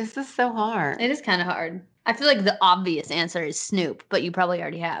 This is so hard. It is kind of hard. I feel like the obvious answer is Snoop, but you probably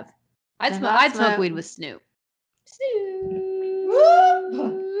already have. I'd smoke weed with Snoop. Snoop.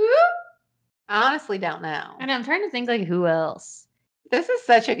 I honestly don't know. I know. I'm trying to think like who else. This is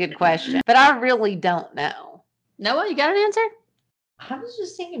such a good question, but I really don't know. Noah, you got an answer? I was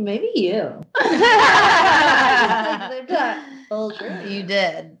just thinking maybe you. You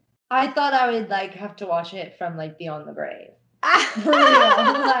did. I thought I would like have to watch it from like Beyond the Grave. For real.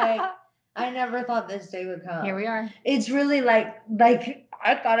 Like I never thought this day would come. Here we are. It's really like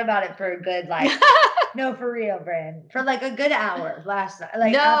I thought about it for a good no, for real, Brand. For like a good hour last night.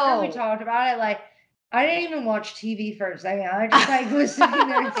 Like after we talked about it, like I didn't even watch TV for a second. I just like was sitting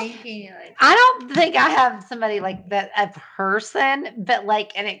there thinking like I don't think I have somebody like that, a person, but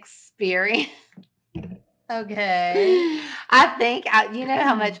like an experience. Okay. I think, you know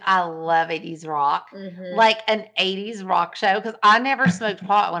how much I love 80s rock? Mm-hmm. Like an 80s rock show, because I never smoked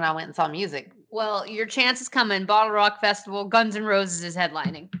pot when I went and saw music. Well, your chance is coming. Bottle Rock Festival, Guns N' Roses is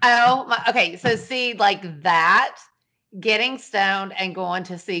headlining. Oh, okay. So see, like that, getting stoned and going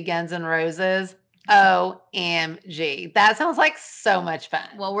to see Guns N' Roses, OMG. That sounds like so much fun.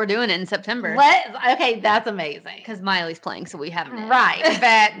 Well, we're doing it in September. Okay, that's amazing. Because Miley's playing, so we haven't. Right.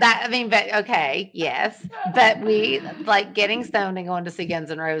 But okay, yes. But we like getting stoned and going to see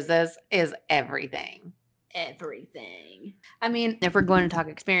Guns N' Roses is everything. Everything. I mean, if we're going to talk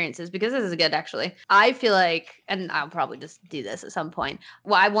experiences, because this is good actually, I feel like, and I'll probably just do this at some point.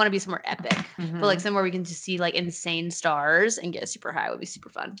 Well, I want to be somewhere epic, but like somewhere we can just see like insane stars and get super high would be super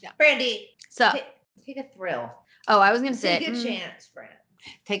fun. Yeah. Brandy. So take a thrill. Oh, I was gonna say take a chance, Brand.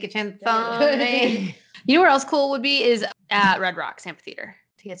 Take a chance on me. You know where else cool would be is at Red Rocks Amphitheater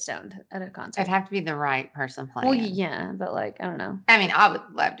to get stoned at a concert. It'd have to be the right person playing. Well, yeah, but like I don't know. I mean, I would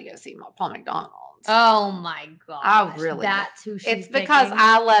love to go see Paul McDonald. Oh my god! I really. That's who she's It's because picking.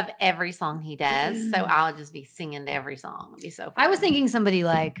 I love every song he does, so I'll just be singing to every song. It'd be so fun. I was thinking somebody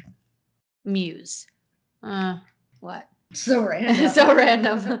like Muse. What? So random. So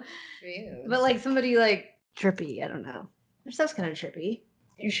random. Muse. But like somebody like trippy. I don't know. Their stuff's kind of trippy.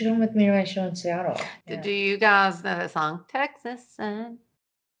 You should come with me to my show in Seattle. Do you guys know the song Texas Sun?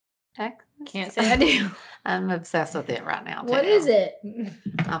 Texas. Can't say I do. I'm obsessed with it right now. What is it?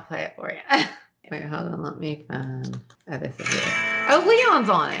 I'll play it for you. Wait, hold on. Let me find. Oh, this is it. Oh, Leon's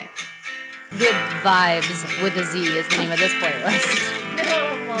on it. Good Vibes with a Z is the name of this playlist.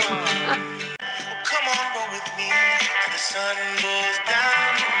 No, Mom. Come on, go with me. The sun goes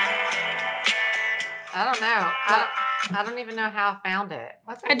down. I don't know. I don't even know how I found it.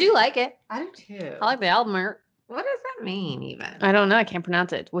 I do like it. I do too. I like the album art. What does that mean, even? I don't know. I can't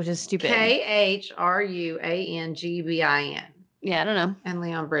pronounce it, which is stupid. KHRUANGBIN. Yeah, I don't know. And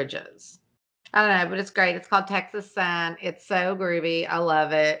Leon Bridges. I don't know, but it's great. It's called Texas Sun. It's so groovy. I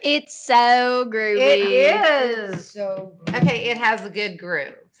love it. It's so groovy. It is. So okay, it has a good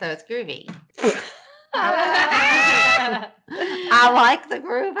groove, so it's groovy. I like the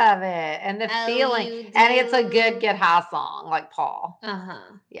groove of it and the feeling. And it's a good get high song, like Paul.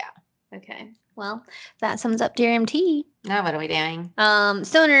 Yeah. Okay. Well, that sums up Dear MT. Now what are we doing?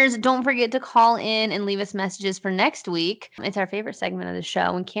 Stoners, don't forget to call in and leave us messages for next week. It's our favorite segment of the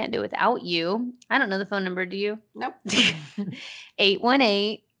show and can't do it without you. I don't know the phone number, do you? Nope.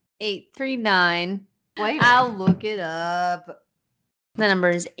 818-839. Wait. I'll look it up. The number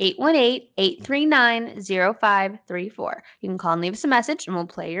is 818-839-0534. You can call and leave us a message and we'll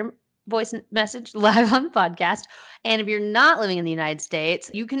play your voice message live on the podcast. And if you're not living in the United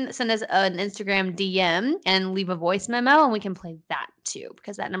States, you can send us an Instagram DM and leave a voice memo and we can play that too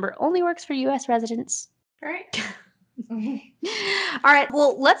because that number only works for US residents. All right. All right.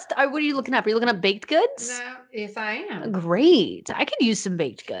 Well, what are you looking up? Are you looking up baked goods? No, yes, I am. Great. I could use some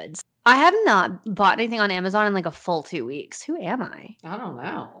baked goods. I have not bought anything on Amazon in like a full 2 weeks. Who am I? I don't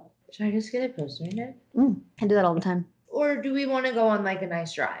know. Should I just get it Postmated? I do that all the time. Or do we want to go on like a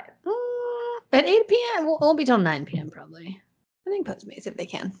nice drive? At 8 p.m. It won't be till 9 p.m. probably. I think Postmates if they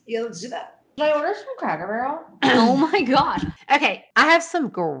can. Yeah, let's do that. Can I order some Cracker Barrel? Oh my gosh. Okay, I have some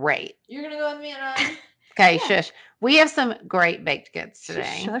great. You're going to go with me and Okay, shush. We have some great baked goods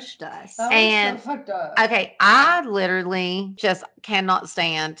today. She shushed us. Oh, And so fucked up. okay, I literally just cannot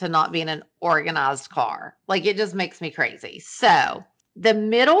stand to not be in an organized car. Like it just makes me crazy. So the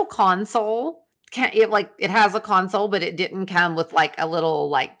middle console, it has a console, but it didn't come with like a little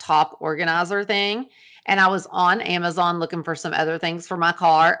like top organizer thing. And I was on Amazon looking for some other things for my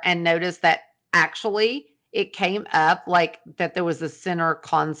car and noticed that actually it came up like that there was a center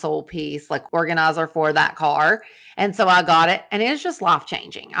console piece, like organizer for that car. And so I got it and it's just life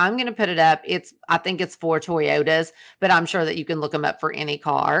changing. I'm going to put it up. I think it's for Toyotas, but I'm sure that you can look them up for any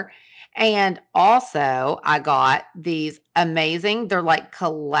car. And also I got these amazing, they're like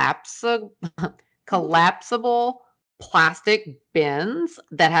collapsible plastic bins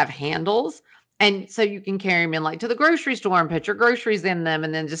that have handles. And so you can carry them in like to the grocery store and put your groceries in them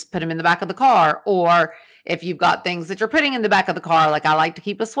and then just put them in the back of the car. Or if you've got things that you're putting in the back of the car, like I like to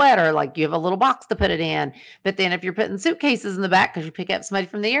keep a sweater, like you have a little box to put it in. But then if you're putting suitcases in the back because you pick up somebody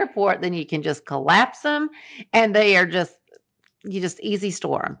from the airport, then you can just collapse them and they are just, you just easy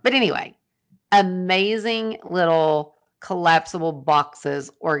store them. But anyway, amazing little collapsible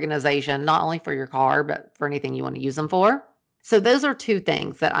boxes organization, not only for your car, but for anything you want to use them for. So those are two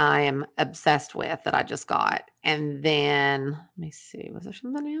things that I am obsessed with that I just got. And then, let me see, was there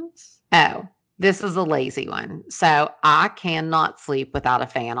something else? Oh, this is a lazy one. So I cannot sleep without a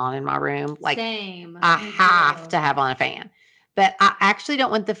fan on in my room. Like Same. I have to have on a fan. But I actually don't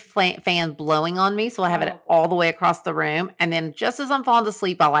want the fan blowing on me. So I have it all the way across the room. And then just as I'm falling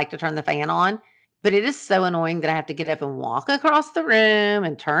asleep, I like to turn the fan on. But it is so annoying that I have to get up and walk across the room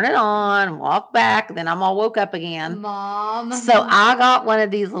and turn it on and walk back. Then I'm all woke up again. Mom. So I got one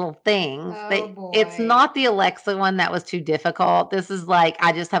of these little things. It's boy. not the Alexa one that was too difficult. This is like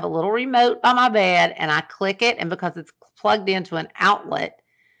I just have a little remote by my bed and I click it. And because it's plugged into an outlet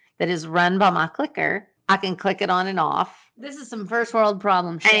that is run by my clicker, I can click it on and off. This is some first world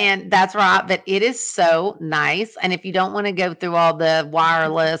problem shit. And that's right. But it is so nice. And if you don't want to go through all the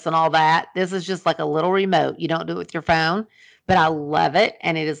wireless and all that, this is just like a little remote. You don't do it with your phone. But I love it.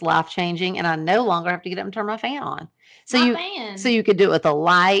 And it is life changing. And I no longer have to get up and turn my fan on. So you could do it with a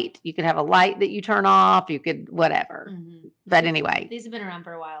light. You could have a light that you turn off. You could whatever. Mm-hmm. But anyway. These have been around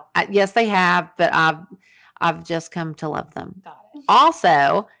for a while. Yes, they have. But I've just come to love them. Got it.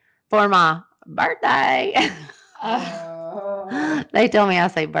 Also, for my birthday. They told me I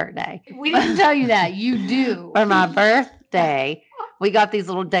say birthday. We didn't tell you that. You do. For my birthday, we got these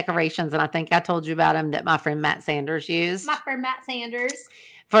little decorations, and I think I told you about them that my friend Matt Sanders used. My friend Matt Sanders.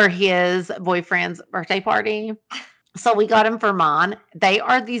 For his boyfriend's birthday party. So we got them for mine. They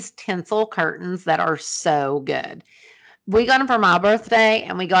are these tinsel curtains that are so good. We got them for my birthday,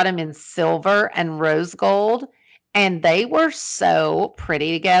 and we got them in silver and rose gold. And they were so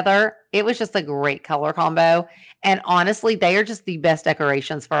pretty together. It was just a great color combo. And honestly, they are just the best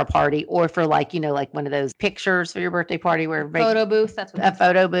decorations for a party or for like one of those pictures for your birthday party where photo booth. That's what a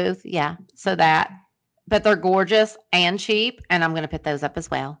photo booth. Yeah. So that, but they're gorgeous and cheap. And I'm going to put those up as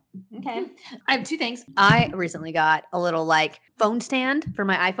well. Okay. I have two things. I recently got a little like phone stand for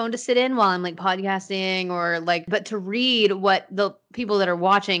my iPhone to sit in while I'm like podcasting but to read what the people that are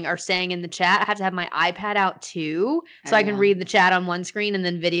watching are saying in the chat. I have to have my iPad out too. So I can read the chat on one screen and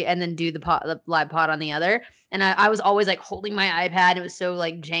then video and then do the live pod on the other. And I was always like holding my iPad. It was so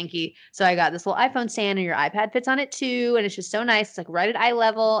like janky. So I got this little iPhone stand and your iPad fits on it too. And it's just so nice. It's like right at eye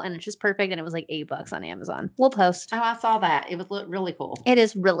level and it's just perfect. And it was like $8 on Amazon. We'll post. Oh, I saw that. It was really cool. It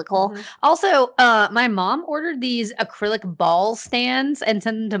is really cool. Mm-hmm. Also, my mom ordered these acrylic ball stands and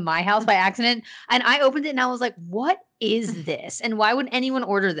sent them to my house by accident. And I opened it and I was like, what is this? And why would anyone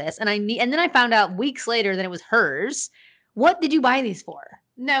order this? And then I found out weeks later that it was hers. What did you buy these for?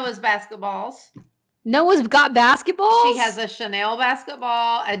 Noah's basketballs. Noah's got basketballs? She has a Chanel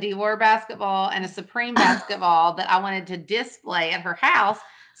basketball, a Dior basketball, and a Supreme basketball that I wanted to display at her house.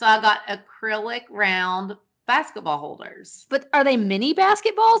 So I got acrylic round basketball holders. But are they mini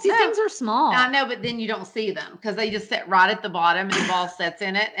basketballs? These things are small. I know, but then you don't see them because they just sit right at the bottom and the ball sets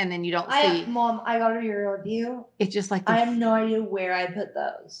in it and then you don't see. Mom, I got a real review. It's just like I have no idea where I put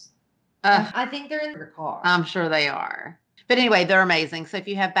those. I think they're in your car. I'm sure they are. But anyway, they're amazing. So if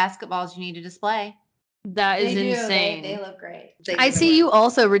you have basketballs you need to display. That is insane. They look great. I see you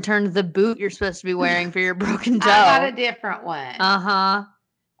also returned the boot you're supposed to be wearing for your broken toe. I got a different one. Uh-huh.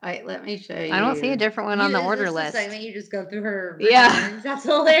 Wait, let me show you. I don't see a different one on the order list. Segment you just go through her returns. Yeah. That's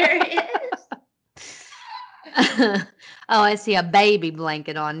hilarious. Oh, I see a baby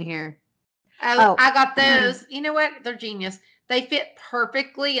blanket on here. Oh, I got those. You know what? They're genius. They fit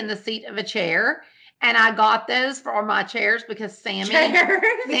perfectly in the seat of a chair. And I got those for my chairs because Sammy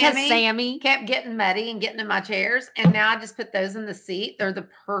kept getting muddy and getting in my chairs. And now I just put those in the seat. They're the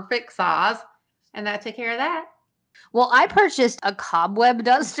perfect size. And that took care of that. Well, I purchased a cobweb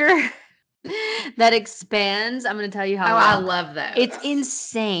duster that expands. I'm going to tell you how. Oh, I love those. It's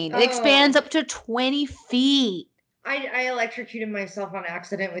insane. It expands up to 20 feet. I electrocuted myself on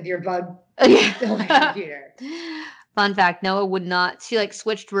accident with your bug electrocutor. Fun fact, Noah would not. She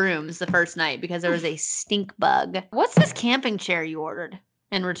switched rooms the first night because there was a stink bug. What's this camping chair you ordered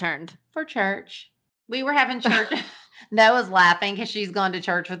and returned? For church. We were having church. Noah's laughing because she's gone to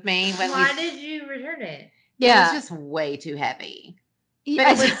church with me. Why did you return it? Yeah. It was just way too heavy.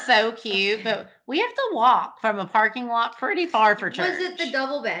 But it was so cute. But we have to walk from a parking lot pretty far for church. Was it the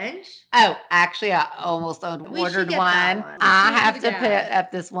double bench? Oh, actually, I almost ordered one. I have to put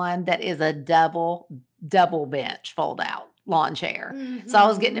up this one that is a double bench fold out lawn chair. Mm-hmm. So I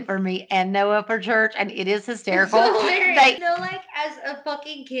was getting it for me and Noah for church, and it is hysterical. As a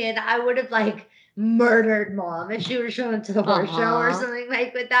fucking kid, I would have murdered Mom if she was showing up to the horse show or something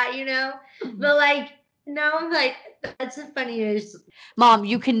with that, But no, I'm that's a funny news. Mom,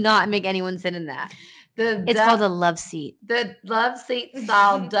 you cannot make anyone sit in that. It's called a love seat. The love seat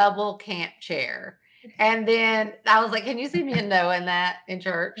style double camp chair. And then I was like, can you see me and Noah in that in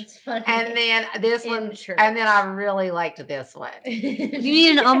church? It's funny. And then this one, and then I really liked this one. You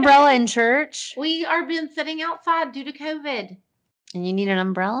need an umbrella in church? We are been sitting outside due to COVID. And you need an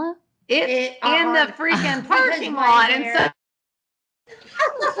umbrella? It's in the freaking parking lot. And so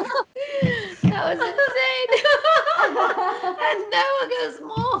that was insane. And Noah goes,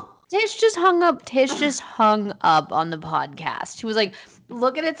 Mom, Tish just hung up. Tish just hung up on the podcast. She was like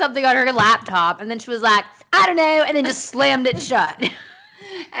looking at something on her laptop, and then she was like, "I don't know," and then just slammed it shut.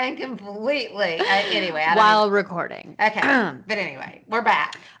 And completely. Anyway, while recording. Okay, but anyway, we're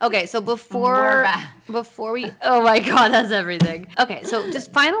back. Okay, so We're before back. we, oh my God, that's everything. Okay, so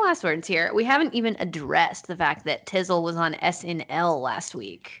just final last words here. We haven't even addressed the fact that Tizzle was on SNL last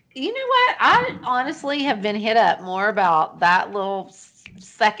week. You know what? I honestly have been hit up more about that little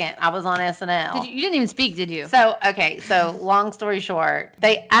second I was on SNL. You didn't even speak, did you? So, okay, so long story short,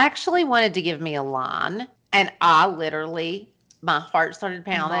 they actually wanted to give me a line, and I literally, my heart started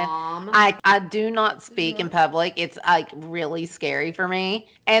pounding. Mom. I do not speak in public. It's like really scary for me.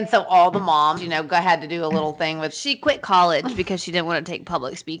 And so all the moms, had to do a little thing with. She quit college because she didn't want to take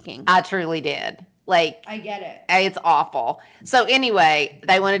public speaking. I truly did. Like, I get it. It's awful. So anyway,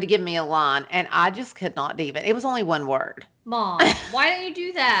 they wanted to give me a line, and I just could not even. It was only one word. Mom, why didn't you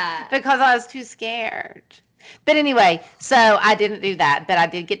do that? Because I was too scared. But anyway, so I didn't do that. But I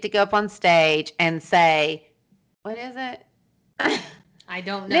did get to go up on stage and say, what is it? I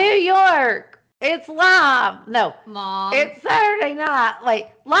don't know. New York. It's live. No. Mom. It's Saturday night.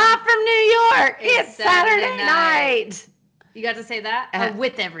 Like, live from New York. It's Saturday night. You got to say that?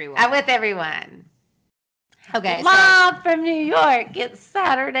 With everyone. With everyone. Okay. Live from New York. It's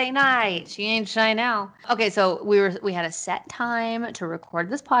Saturday night. She ain't shy now. Okay, so we had a set time to record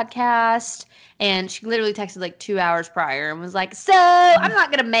this podcast, and she literally texted like 2 hours prior and was like, "So I'm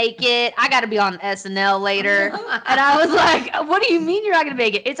not gonna make it. I got to be on SNL later." And I was like, "What do you mean you're not gonna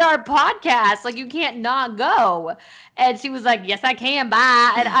make it? It's our podcast. Like you can't not go." And she was like, "Yes, I can.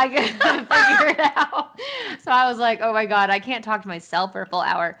 Bye." And I couldn't figure it out. So I was like, "Oh my God, I can't talk to myself for a full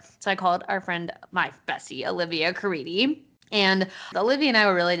hour." So I called our friend, my bestie, Olivia Caridi. And Olivia and I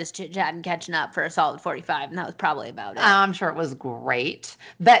were really just chit-chatting, catching up for a solid 45, and that was probably about it. I'm sure it was great.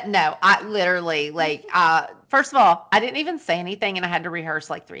 But no, I literally, first of all, I didn't even say anything, and I had to rehearse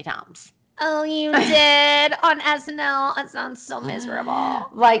like 3 times. Oh, you did on SNL? It sounds so miserable.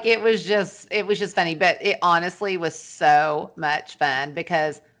 Like it was just funny, but it honestly was so much fun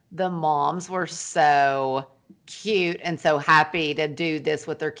because the moms were so cute and so happy to do this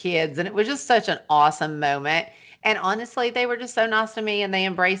with their kids, and it was just such an awesome moment. And honestly, they were just so nice to me, and they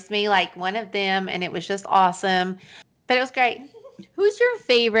embraced me like one of them, and it was just awesome. But it was great. Who's your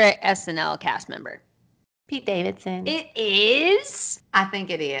favorite SNL cast member? Pete Davidson. It is? I think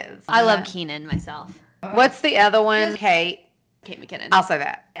it is. I love Keenan myself. What's the other one? Kate McKinnon. I'll say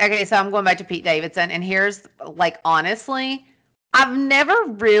that. Okay, so I'm going back to Pete Davidson, and here's, honestly, I've never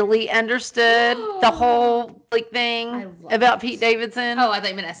really understood the whole thing about Pete Davidson. Oh, I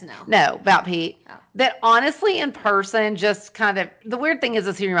thought you meant SNL. No, about Pete. Oh. That honestly, in person, just kind of, the weird thing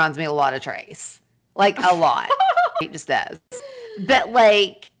is he reminds me a lot of Trace. Like, a lot. He just does. But,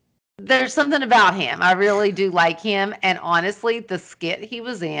 there's something about him. I really do like him. And honestly, the skit he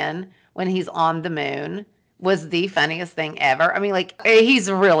was in when he's on the moon was the funniest thing ever. I mean, he's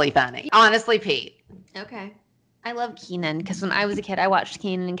really funny. Honestly, Pete. Okay. I love Keenan because when I was a kid, I watched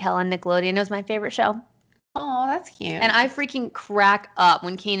Keenan and Kel on Nickelodeon. It was my favorite show. Oh, that's cute. And I freaking crack up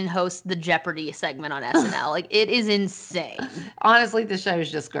when Keenan hosts the Jeopardy segment on SNL. It is insane. Honestly, the show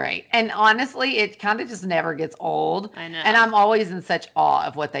is just great. And honestly, it kind of just never gets old. I know. And I'm always in such awe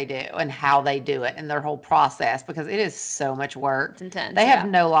of what they do and how they do it and their whole process because it is so much work. It's intense. They have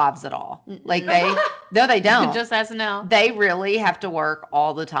no lives at all. No, they don't. Just SNL. They really have to work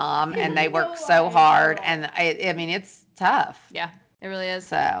all the time and they work so hard. And it's tough. Yeah. It really is.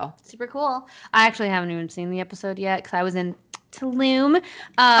 So super cool. I actually haven't even seen the episode yet because I was in Tulum.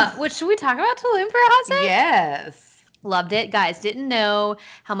 Which should we talk about Tulum for a hot second? Yes. Loved it. Guys, didn't know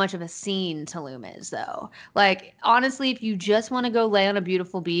how much of a scene Tulum is, though. Honestly, if you just want to go lay on a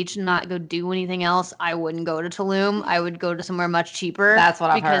beautiful beach and not go do anything else, I wouldn't go to Tulum. I would go to somewhere much cheaper. That's what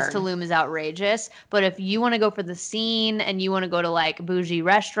I've heard. Because Tulum is outrageous. But if you want to go for the scene and you want to go to, bougie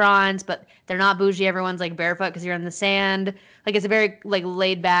restaurants, but they're not bougie, everyone's, barefoot because you're in the sand. It's a very,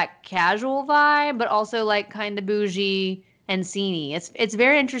 laid-back, casual vibe, but also, kind of bougie and sceney. It's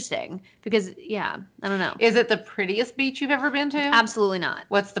very interesting because, I don't know. Is it the prettiest beach you've ever been to? Absolutely not.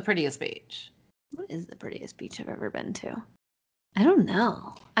 What's the prettiest beach? What is the prettiest beach I've ever been to? I don't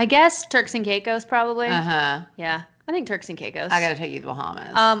know. I guess Turks and Caicos probably. Uh-huh. Yeah, I think Turks and Caicos. I got to take you to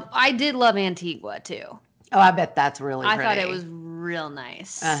Bahamas. I did love Antigua too. Oh, I bet that's really pretty. I thought it was real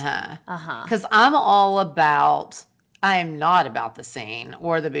nice. Uh-huh. Uh-huh. Because I'm all about I am not about the scene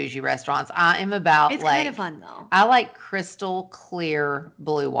or the bougie restaurants. I am about It's like kind of fun though. I like crystal clear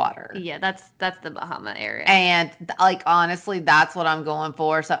blue water. Yeah, that's the Bahama area. And like honestly, that's what I'm going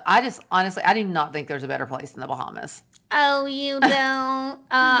for. So I do not think there's a better place than the Bahamas. Oh, you don't.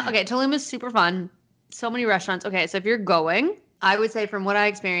 Okay, Tuluma's super fun. So many restaurants. Okay, so if you're going, I would say from what I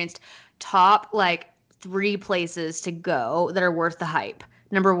experienced, top like 3 places to go that are worth the hype.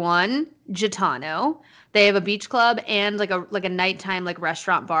 Number 1, Gitano. They have a beach club and like a nighttime like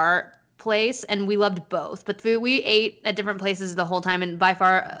restaurant bar place, and we loved both. But we ate at different places the whole time, and by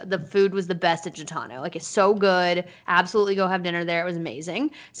far the food was the best at Gitano. Like it's so good. Absolutely go have dinner there. It was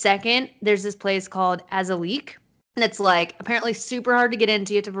amazing. Second, there's this place called Azalik. And it's like apparently super hard to get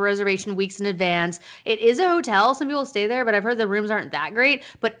into. You have to have a reservation weeks in advance. It is a hotel. Some people stay there, but I've heard the rooms aren't that great.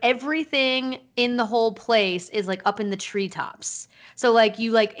 But everything in the whole place is like up in the treetops. So like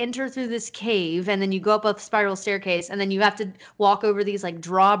you like enter through this cave and then you go up a spiral staircase and then you have to walk over these like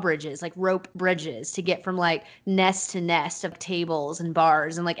drawbridges, like rope bridges to get from like nest to nest of tables and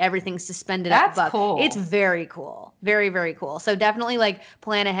bars and like everything's suspended up above. That's cool. It's very cool. Very, very cool. So definitely like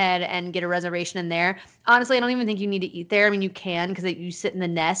plan ahead and get a reservation in there. Honestly, I don't even think you need to eat there. I mean, you can because you sit in the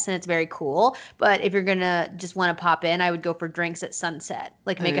nest and it's very cool. But if you're going to just want to pop in, I would go for drinks at sunset.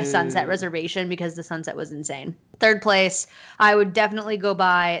 Like make a sunset reservation because the sunset was insane. Third place, I would definitely go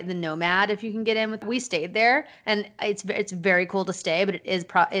by the Nomad if you can get in with. We stayed there and it's very cool to stay, but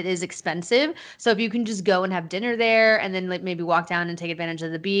it is expensive. So if you can just go and have dinner there and then like maybe walk down and take advantage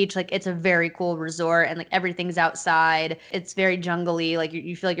of the beach, like it's a very cool resort and like everything's outside. It's very jungly. Like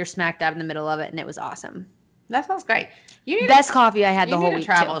you feel like you're smack dab in the middle of it, and it was awesome. That sounds great. You need Best coffee I had the whole week.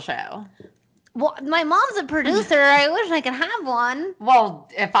 Travel too. show. Well, my mom's a producer. I wish I could have one. Well,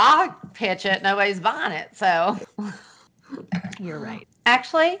 if I pitch it, nobody's buying it. So you're right.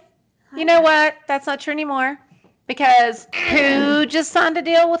 Actually, you know what? That's not true anymore. Because who just signed a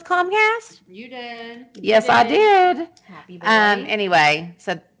deal with Comcast? You did. Yes, I did. Happy boy. Anyway,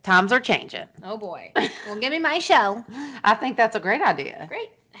 so times are changing. Oh boy. Well, give me my show. I think that's a great idea. Great.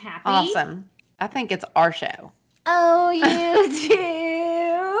 Happy. Awesome. I think it's our show. Oh, you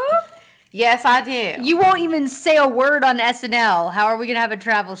do? Yes, I do. You won't even say a word on SNL. How are we going to have a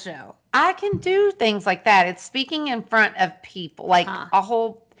travel show? I can do things like that. It's speaking in front of people, like a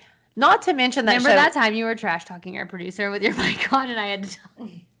whole, not to mention that Remember show. that time you were trash talking our producer with your mic on and I had to tell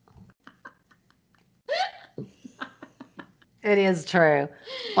you? It is true.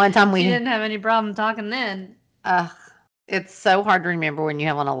 One time we didn't have any problem talking then. It's so hard to remember when you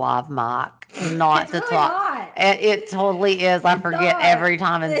have on a live mic, not to talk. It totally is. I forget every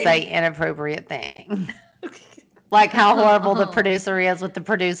time and say inappropriate things. Like how horrible the producer is with the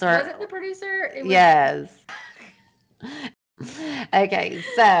producer. Was it the producer? It was... Yes. Okay,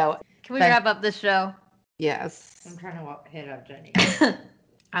 so. Can we wrap up this show? Yes. I'm trying to hit up Jenny.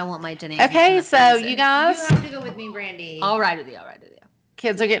 I want my Jenny. Okay, so you guys. You have to go with me, Brandy. All right with you.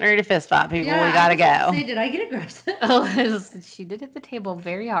 Kids are getting ready to fist fight people. Yeah, we gotta go. Say, did I get aggressive? She did hit the table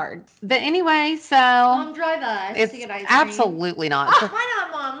very hard. But anyway, so Mom, drive us it's to get ice cream. absolutely not. Why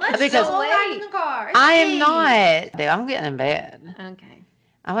not, Mom? Let's Because go ride in the car. I am not. Dude, I'm getting in bed. Okay.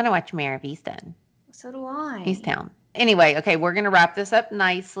 I want to watch Mayor of Easton. So do I. Easttown. Anyway, okay, we're gonna wrap this up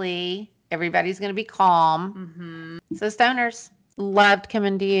nicely. Everybody's gonna be calm. So stoners. Loved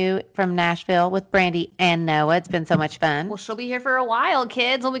coming to you from Nashville with Brandy and Noah. It's been so much fun. Well, she'll be here for a while,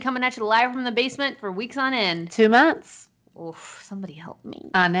 kids. We'll be coming at you live from the basement for weeks on end. 2 months. Oof, somebody help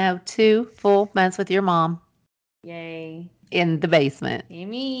me. I know. 2 full months with your mom. Yay. In the basement.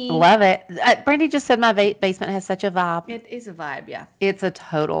 Amy. Love it. Brandy just said my basement has such a vibe. It is a vibe, yeah. It's a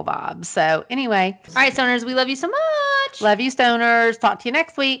total vibe. So anyway. All right, stoners, we love you so much. Love you, stoners. Talk to you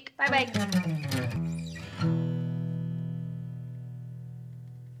next week. Bye-bye.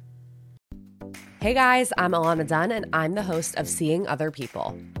 Hey guys, I'm Alana Dunn, and I'm the host of Seeing Other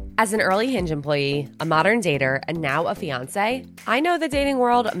People. As an early Hinge employee, a modern dater, and now a fiance, I know the dating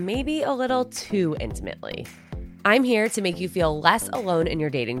world maybe a little too intimately. I'm here to make you feel less alone in your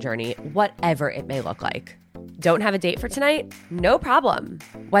dating journey, whatever it may look like. Don't have a date for tonight? No problem.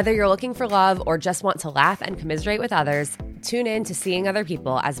 Whether you're looking for love or just want to laugh and commiserate with others, tune in to Seeing Other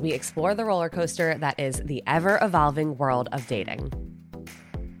People as we explore the roller coaster that is the ever-evolving world of dating.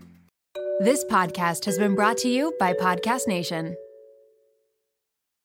 This podcast has been brought to you by Podcast Nation.